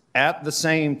adversaries at the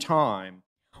same time.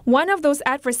 One of those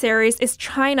adversaries is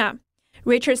China.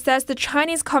 Richard says the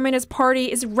Chinese Communist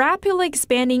Party is rapidly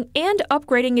expanding and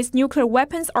upgrading its nuclear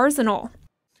weapons arsenal.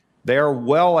 They are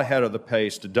well ahead of the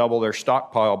pace to double their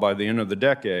stockpile by the end of the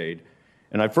decade.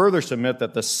 And I further submit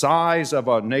that the size of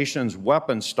a nation's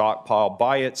weapons stockpile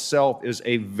by itself is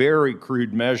a very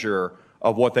crude measure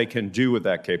of what they can do with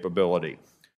that capability.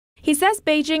 He says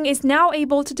Beijing is now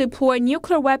able to deploy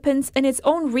nuclear weapons in its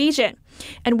own region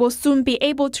and will soon be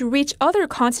able to reach other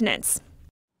continents.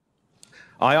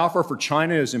 I offer for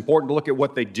China it is important to look at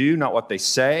what they do, not what they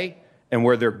say, and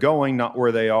where they're going, not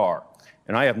where they are.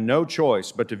 And I have no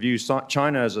choice but to view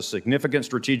China as a significant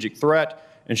strategic threat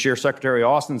and share Secretary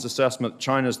Austin's assessment that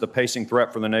China is the pacing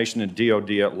threat for the nation and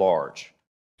DOD at large.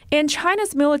 And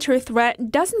China's military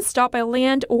threat doesn't stop by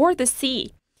land or the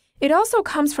sea. It also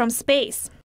comes from space.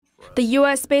 The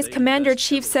U.S. Space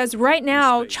Commander-in-Chief says right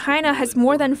now China has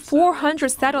more than 400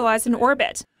 satellites in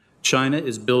orbit. China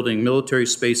is building military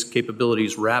space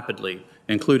capabilities rapidly,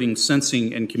 including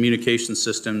sensing and communication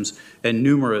systems and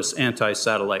numerous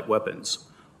anti-satellite weapons.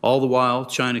 All the while,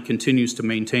 China continues to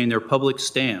maintain their public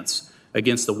stance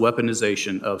against the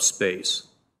weaponization of space.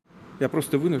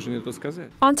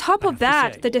 On top of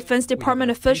that, the Defense Department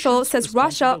official says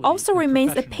Russia also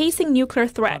remains a pacing nuclear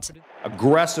threat.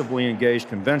 Aggressively engaged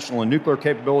conventional and nuclear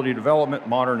capability development,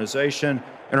 modernization,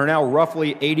 and are now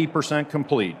roughly 80%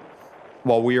 complete,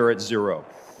 while we are at 0.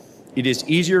 It is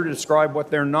easier to describe what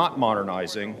they're not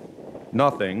modernizing,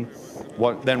 nothing,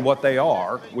 than what they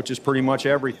are, which is pretty much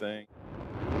everything.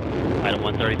 Item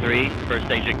 133, first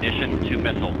stage ignition, 2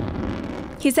 missiles.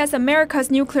 He says America's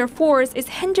nuclear force is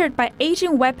hindered by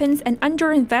aging weapons and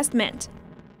underinvestment.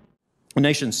 A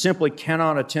nation simply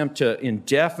cannot attempt to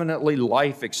indefinitely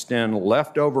life extend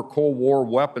leftover Cold War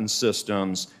weapons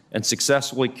systems and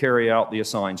successfully carry out the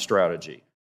assigned strategy.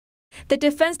 The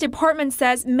Defense Department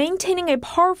says maintaining a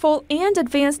powerful and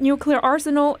advanced nuclear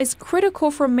arsenal is critical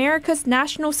for America's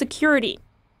national security.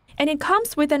 And it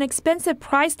comes with an expensive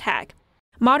price tag.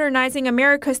 Modernizing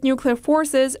America's nuclear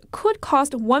forces could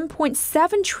cost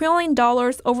 $1.7 trillion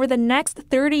over the next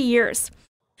 30 years.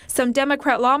 Some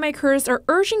Democrat lawmakers are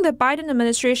urging the Biden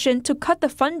administration to cut the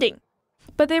funding,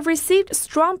 but they've received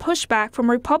strong pushback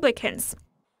from Republicans.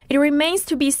 It remains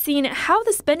to be seen how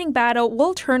the spending battle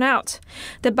will turn out.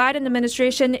 The Biden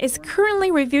administration is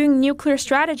currently reviewing nuclear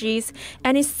strategies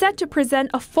and is set to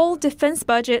present a full defense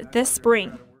budget this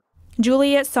spring.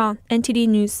 Juliet Song, NTD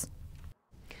News.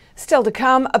 Still to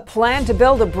come, a plan to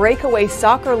build a breakaway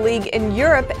soccer league in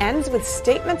Europe ends with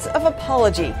statements of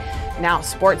apology. Now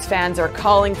sports fans are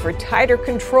calling for tighter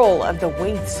control of the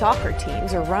way soccer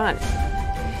teams are run.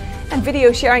 And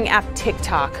video sharing app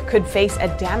TikTok could face a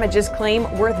damages claim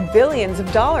worth billions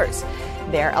of dollars.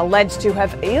 They're alleged to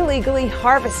have illegally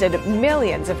harvested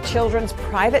millions of children's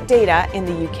private data in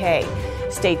the UK.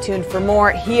 Stay tuned for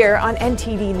more here on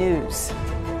NTD News.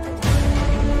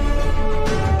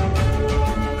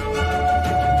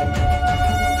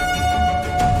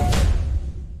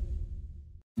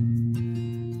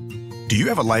 Do you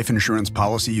have a life insurance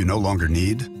policy you no longer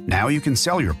need? Now you can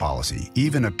sell your policy,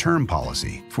 even a term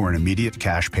policy, for an immediate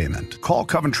cash payment. Call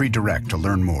Coventry Direct to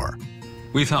learn more.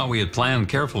 We thought we had planned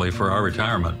carefully for our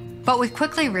retirement. But we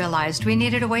quickly realized we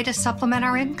needed a way to supplement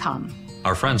our income.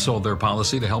 Our friends sold their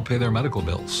policy to help pay their medical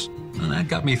bills. And that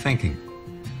got me thinking.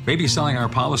 Maybe selling our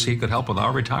policy could help with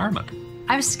our retirement.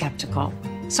 I was skeptical,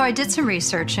 so I did some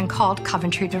research and called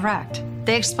Coventry Direct.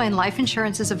 They explained life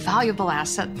insurance is a valuable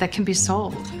asset that can be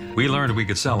sold. We learned we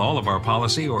could sell all of our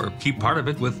policy or keep part of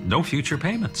it with no future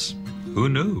payments. Who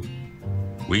knew?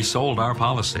 We sold our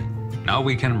policy. Now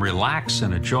we can relax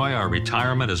and enjoy our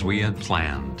retirement as we had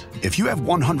planned. If you have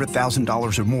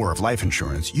 $100,000 or more of life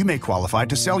insurance, you may qualify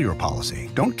to sell your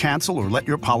policy. Don't cancel or let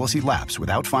your policy lapse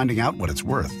without finding out what it's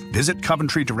worth. Visit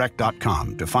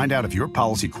CoventryDirect.com to find out if your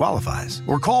policy qualifies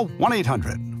or call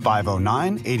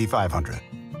 1-800-509-8500.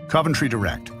 Coventry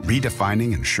Direct,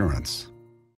 redefining insurance.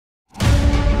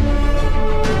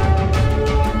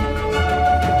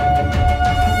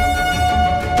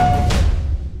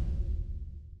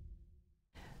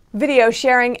 Video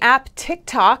sharing app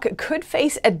TikTok could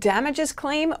face a damages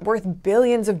claim worth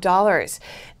billions of dollars.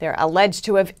 They're alleged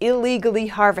to have illegally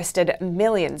harvested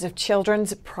millions of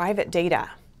children's private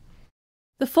data.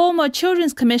 The former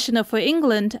Children's Commissioner for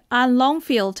England, Anne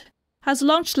Longfield, has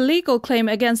launched a legal claim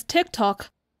against TikTok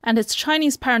and its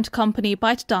Chinese parent company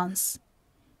ByteDance.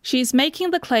 She is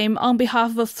making the claim on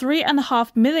behalf of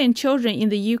 3.5 million children in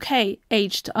the UK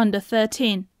aged under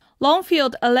 13.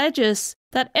 Longfield alleges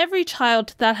that every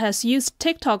child that has used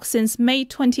TikTok since May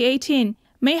 2018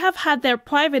 may have had their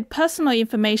private personal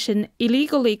information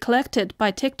illegally collected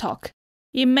by TikTok.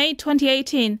 In May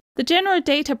 2018, the General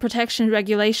Data Protection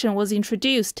Regulation was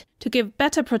introduced to give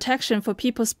better protection for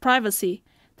people's privacy.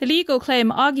 The legal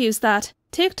claim argues that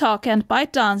TikTok and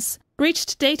ByteDance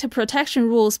breached data protection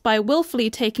rules by willfully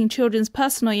taking children's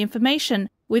personal information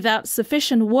without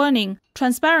sufficient warning,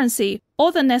 transparency,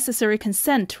 or the necessary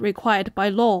consent required by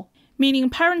law, meaning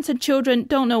parents and children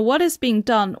don't know what is being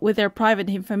done with their private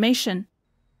information.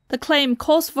 The claim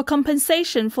calls for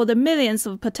compensation for the millions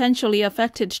of potentially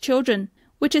affected children,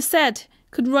 which is said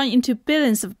could run into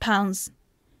billions of pounds.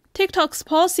 TikTok's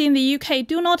policy in the UK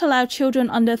do not allow children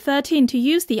under 13 to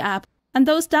use the app, and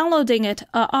those downloading it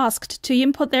are asked to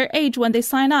input their age when they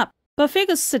sign up, but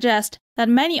figures suggest that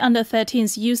many under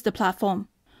 13s use the platform.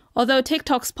 Although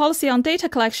TikTok's policy on data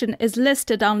collection is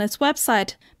listed on its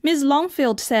website, Ms.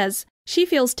 Longfield says she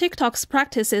feels TikTok's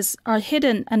practices are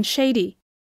hidden and shady.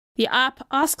 The app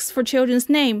asks for children's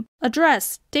name,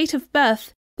 address, date of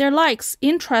birth, their likes,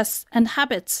 interests, and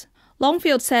habits.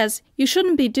 Longfield says you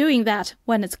shouldn't be doing that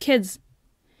when it's kids.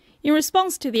 In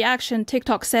response to the action,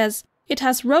 TikTok says it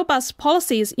has robust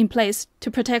policies in place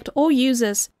to protect all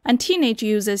users, and teenage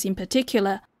users in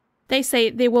particular. They say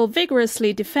they will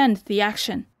vigorously defend the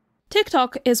action.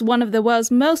 TikTok is one of the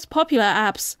world's most popular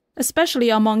apps, especially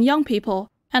among young people,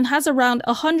 and has around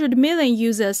 100 million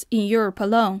users in Europe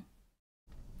alone.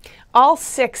 All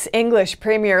 6 English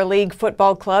Premier League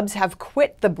football clubs have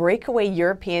quit the breakaway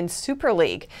European Super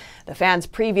League. The fans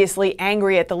previously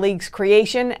angry at the league's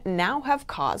creation now have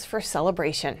cause for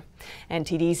celebration.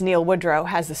 NTD's Neil Woodrow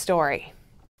has the story.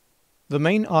 The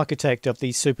main architect of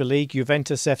the Super League,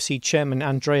 Juventus FC chairman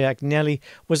Andrea Agnelli,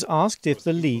 was asked if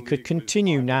the league could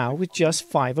continue now with just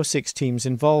 5 or 6 teams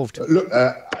involved. Look,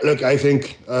 I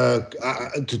think,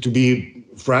 to be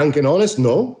frank and honest,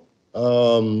 no.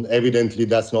 Evidently,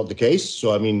 that's not the case.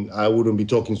 So, I mean, I wouldn't be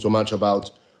talking so much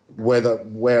about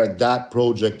where that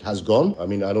project has gone. I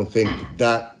mean, I don't think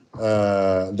that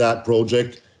that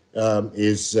project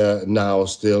is now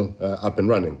still up and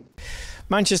running.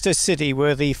 Manchester City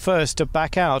were the first to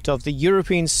back out of the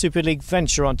European Super League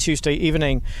venture on Tuesday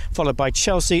evening, followed by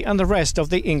Chelsea and the rest of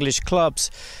the English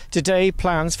clubs. Today,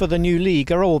 plans for the new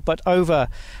league are all but over.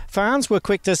 Fans were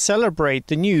quick to celebrate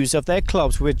the news of their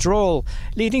club's withdrawal,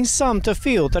 leading some to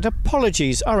feel that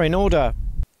apologies are in order.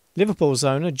 Liverpool's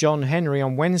owner John Henry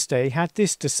on Wednesday had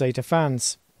this to say to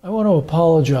fans. I want to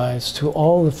apologize to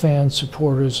all the fan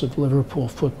supporters of Liverpool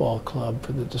Football Club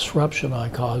for the disruption I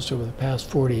caused over the past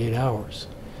 48 hours.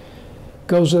 It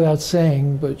goes without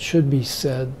saying, but should be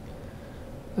said,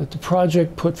 that the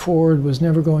project put forward was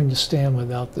never going to stand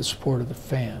without the support of the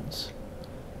fans.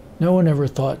 No one ever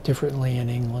thought differently in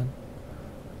England.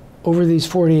 Over these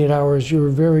 48 hours, you were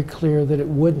very clear that it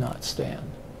would not stand.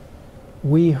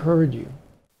 We heard you.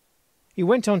 He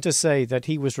went on to say that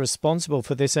he was responsible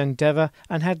for this endeavour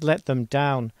and had let them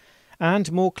down.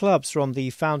 And more clubs from the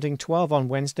founding 12 on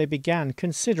Wednesday began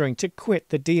considering to quit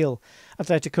the deal.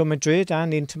 Atletico Madrid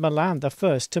and Inter Milan the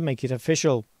first to make it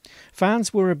official.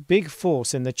 Fans were a big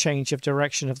force in the change of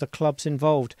direction of the clubs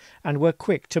involved and were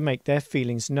quick to make their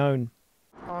feelings known.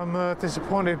 I'm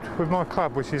disappointed with my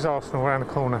club, which is Arsenal, around the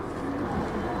corner,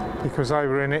 because they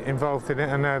were in it, involved in it,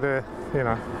 and now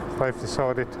they've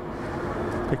decided,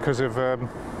 because of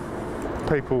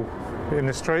people in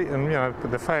the street and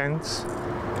the fans,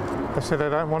 they said they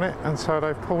don't want it, and so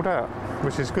they've pulled out,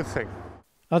 which is a good thing.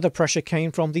 Other pressure came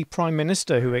from the Prime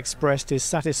Minister, who expressed his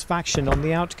satisfaction on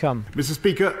the outcome. Mr.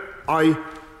 Speaker, I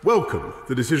welcome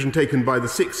the decision taken by the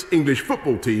 6 English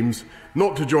football teams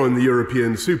not to join the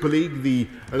European Super League. The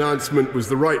announcement was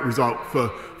the right result for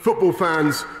football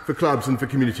fans, for clubs and for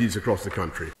communities across the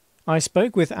country. I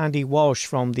spoke with Andy Walsh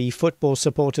from the Football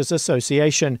Supporters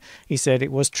Association. He said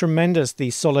it was tremendous,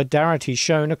 the solidarity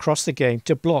shown across the game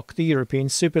to block the European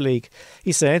Super League.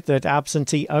 He said that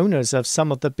absentee owners of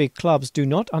some of the big clubs do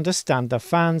not understand the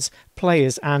fans,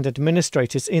 players and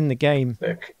administrators in the game.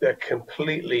 They're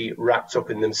completely wrapped up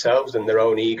in themselves and their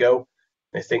own ego.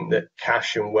 They think that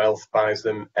cash and wealth buys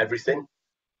them everything.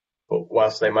 But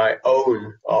whilst they might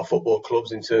own our football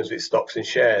clubs in terms of its stocks and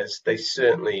shares, they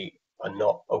certainly are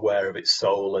not aware of its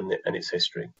soul and its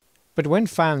history. But when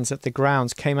fans at the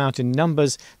grounds came out in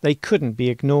numbers, they couldn't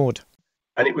be ignored.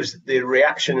 And it was the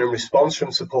reaction and response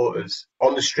from supporters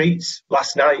on the streets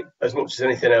last night, as much as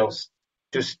anything else,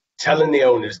 just telling the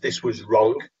owners this was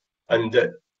wrong and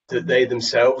that they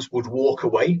themselves would walk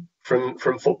away from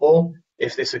football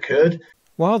if this occurred.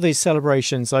 While these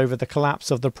celebrations over the collapse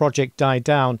of the project die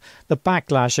down, the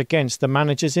backlash against the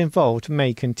managers involved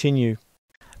may continue.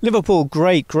 Liverpool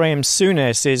great Graham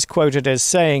Souness is quoted as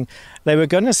saying, "They were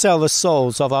going to sell the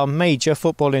souls of our major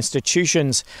football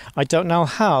institutions. I don't know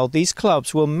how these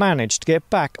clubs will manage to get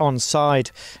back on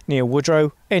side." Neil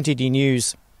Woodrow, NTD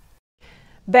News.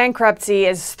 Bankruptcy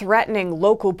is threatening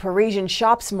local Parisian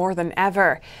shops more than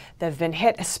ever. They've been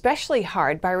hit especially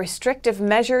hard by restrictive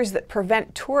measures that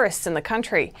prevent tourists in the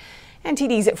country.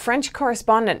 NTD's French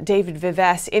correspondent David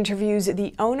Vives interviews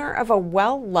the owner of a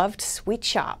well-loved sweet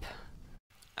shop.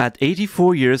 At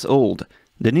 84 years old,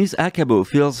 Denise Acabo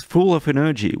feels full of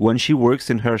energy when she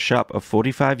works in her shop of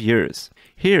 45 years.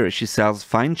 Here she sells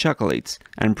fine chocolates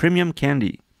and premium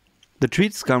candy. The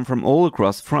treats come from all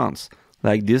across France,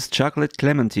 like this chocolate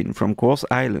clementine from Corse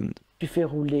Island.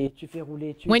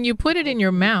 When you put it in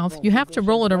your mouth, you have to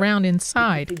roll it around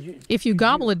inside. If you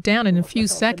gobble it down in a few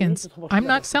seconds, I'm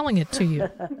not selling it to you.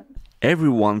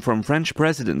 Everyone from French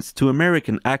presidents to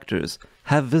American actors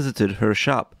have visited her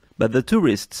shop. But the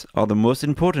tourists are the most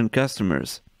important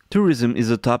customers. Tourism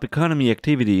is a top economy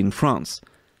activity in France.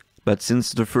 But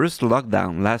since the first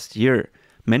lockdown last year,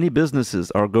 many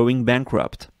businesses are going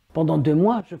bankrupt.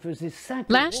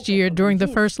 Last year, during the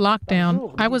first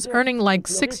lockdown, I was earning like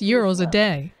 €6 a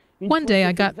day. One day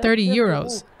I got 30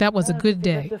 euros. That was a good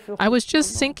day. I was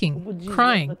just sinking,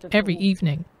 crying every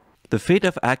evening. The fate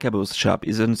of Acabo's shop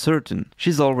is uncertain.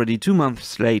 She's already 2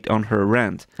 months late on her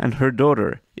rent, and her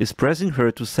daughter is pressing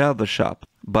her to sell the shop.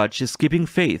 But she's keeping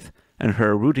faith, and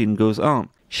her routine goes on.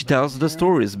 She tells the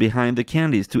stories behind the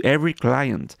candies to every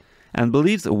client, and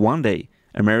believes one day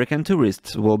American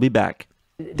tourists will be back.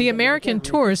 The American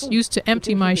tourists used to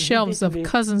empty my shelves of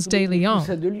Cousins de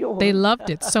Lyon. They loved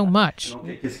it so much.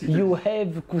 You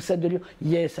have Cousins de Lyon?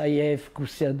 Yes, I have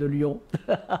Cousins de Lyon.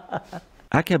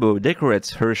 Acabo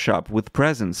decorates her shop with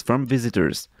presents from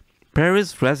visitors.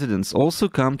 Paris residents also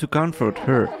come to comfort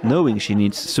her, knowing she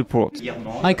needs support.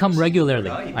 I come regularly.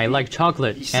 I like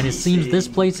chocolate, and it seems this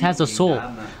place has a soul.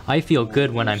 I feel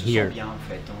good when I'm here.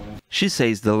 She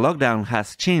says the lockdown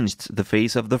has changed the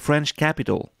face of the French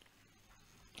capital.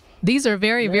 These are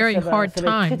very, very hard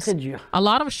times. A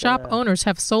lot of shop owners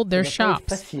have sold their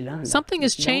shops. Something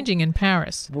is changing in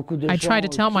Paris. I try to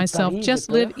tell myself, just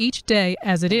live each day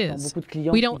as it is.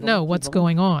 We don't know what's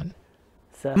going on.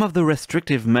 Some of the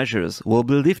restrictive measures will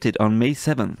be lifted on May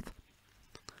 7th.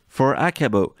 For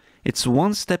Acabo, it's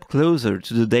one step closer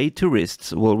to the day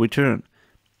tourists will return.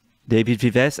 David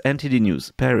Vives, NTD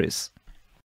News, Paris.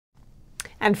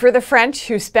 And for the French,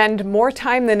 who spend more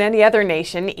time than any other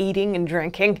nation eating and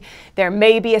drinking, there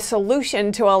may be a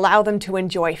solution to allow them to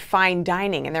enjoy fine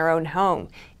dining in their own home,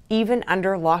 even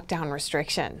under lockdown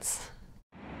restrictions.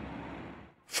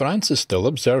 France is still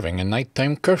observing a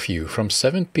nighttime curfew from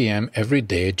 7 p.m. every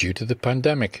day due to the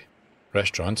pandemic.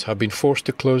 Restaurants have been forced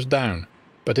to close down,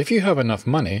 but if you have enough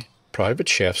money, private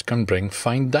chefs can bring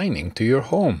fine dining to your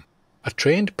home. A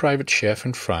trained private chef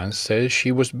in France says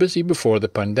she was busy before the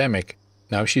pandemic.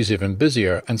 Now she's even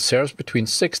busier and serves between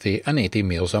 60 and 80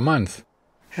 meals a month.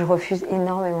 Now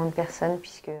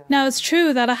it's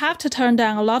true that I have to turn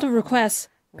down a lot of requests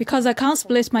because I can't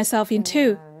split myself in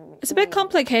two. It's a bit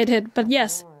complicated, but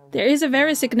yes, there is a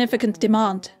very significant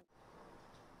demand.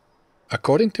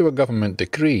 According to a government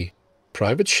decree,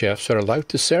 private chefs are allowed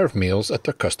to serve meals at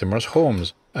their customers'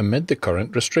 homes amid the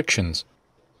current restrictions.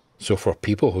 So for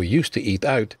people who used to eat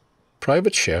out,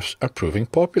 private chefs are proving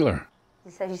popular.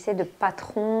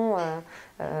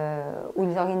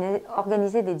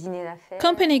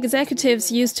 Company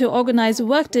executives used to organize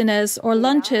work dinners or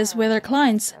lunches with their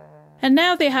clients, and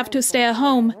now they have to stay at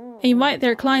home and invite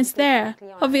their clients there,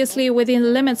 obviously within the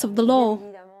limits of the law.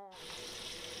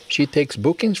 She takes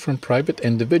bookings from private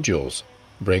individuals,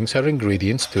 brings her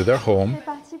ingredients to their home,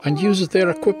 and uses their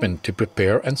equipment to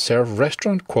prepare and serve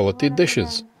restaurant-quality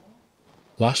dishes.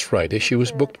 Last Friday, she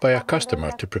was booked by a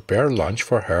customer to prepare lunch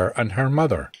for her and her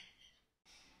mother.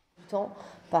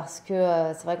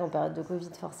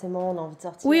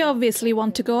 We obviously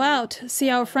want to go out, see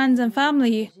our friends and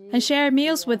family, and share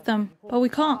meals with them, but we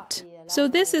can't. So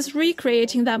this is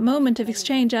recreating that moment of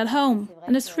exchange at home,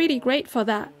 and it's really great for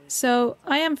that. So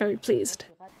I am very pleased.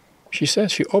 She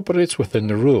says she operates within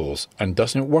the rules and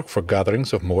doesn't work for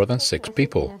gatherings of more than 6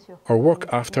 people, or work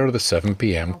after the 7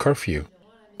 p.m. curfew.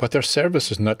 But their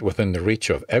service is not within the reach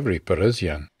of every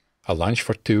Parisian. A lunch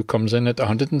for 2 comes in at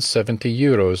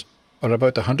 €170, or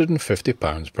about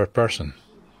 £150 per person.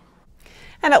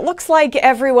 And it looks like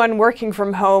everyone working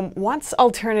from home wants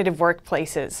alternative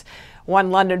workplaces.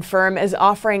 One London firm is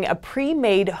offering a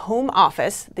pre-made home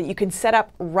office that you can set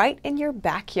up right in your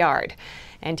backyard.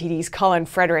 NTD's Colin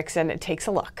Frederickson takes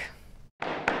a look.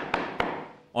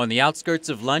 On the outskirts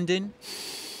of London,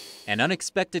 an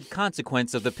unexpected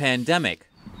consequence of the pandemic.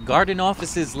 Garden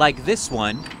offices like this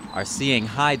one are seeing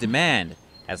high demand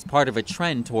as part of a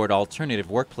trend toward alternative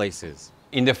workplaces.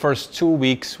 In the first 2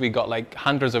 weeks, we got like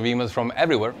hundreds of emails from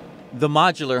everywhere. The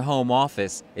modular home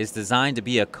office is designed to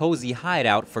be a cozy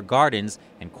hideout for gardens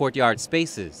and courtyard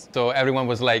spaces. So everyone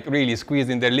was like really squeezed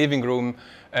in their living room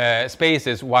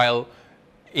spaces, while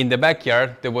in the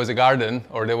backyard there was a garden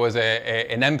or there was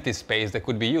an empty space that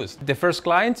could be used. The first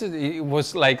client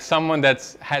was like someone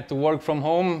that had to work from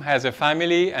home, has a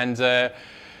family and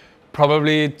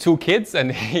probably 2 kids,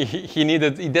 and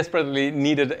he desperately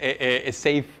needed a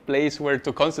safe place where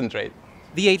to concentrate.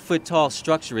 The 8-foot-tall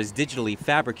structure is digitally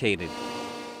fabricated,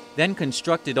 then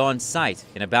constructed on site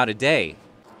in about a day.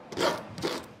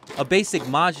 A basic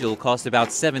module cost about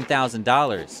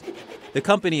 $7,000. The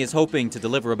company is hoping to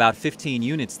deliver about 15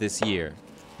 units this year.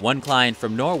 One client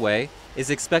from Norway is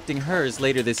expecting hers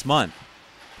later this month.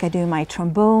 I do my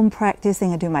trombone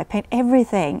practicing, I do my paint,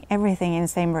 everything in the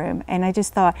same room. And I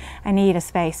just thought I need a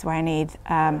space where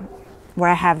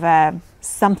I have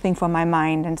something for my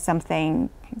mind and something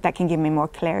that can give me more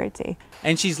clarity.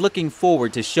 And she's looking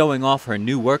forward to showing off her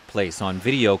new workplace on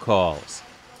video calls.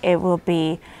 It will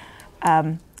be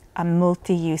a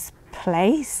multi-use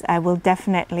place. I will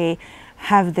definitely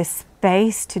have the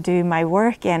space to do my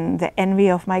work, and the envy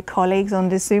of my colleagues on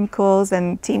the Zoom calls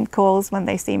and team calls when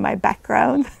they see my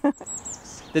background.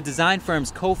 The design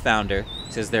firm's co-founder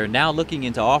says they're now looking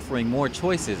into offering more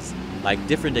choices, like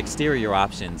different exterior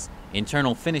options,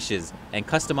 internal finishes, and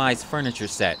customized furniture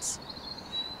sets.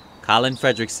 Colin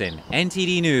Frederickson,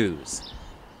 NTD News.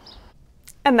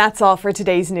 And that's all for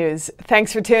today's news.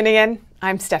 Thanks for tuning in.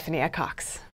 I'm Stephanie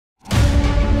Cox.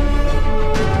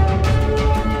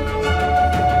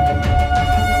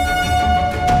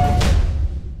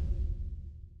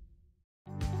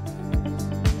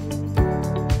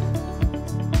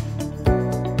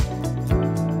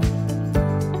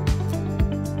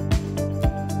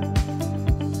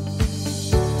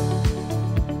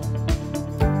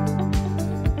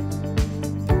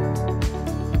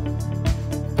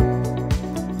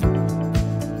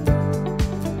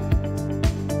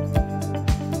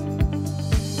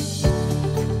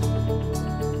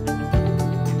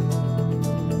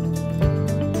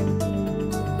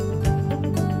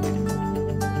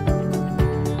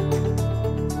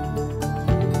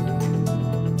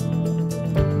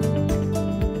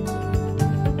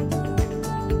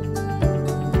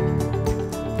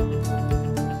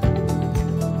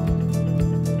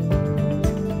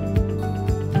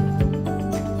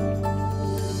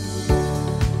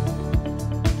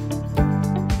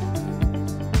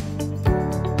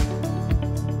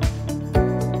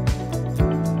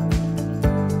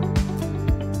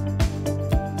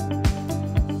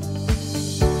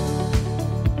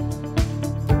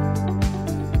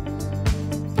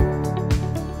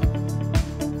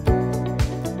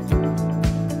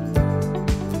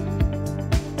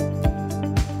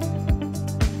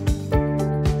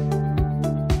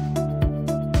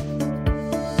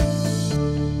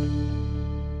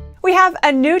 We have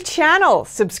a new channel.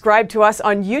 Subscribe to us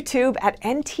on YouTube at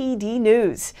NTD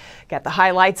News. Get the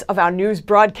highlights of our news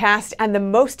broadcast and the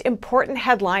most important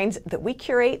headlines that we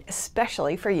curate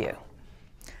especially for you.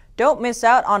 Don't miss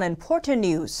out on important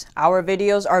news. Our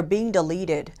videos are being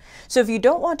deleted. So if you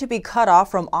don't want to be cut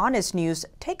off from honest news,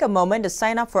 take a moment to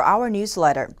sign up for our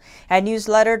newsletter at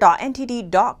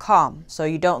newsletter.ntd.com so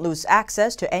you don't lose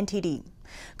access to NTD.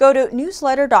 Go to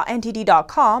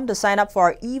newsletter.ntd.com to sign up for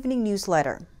our evening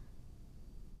newsletter.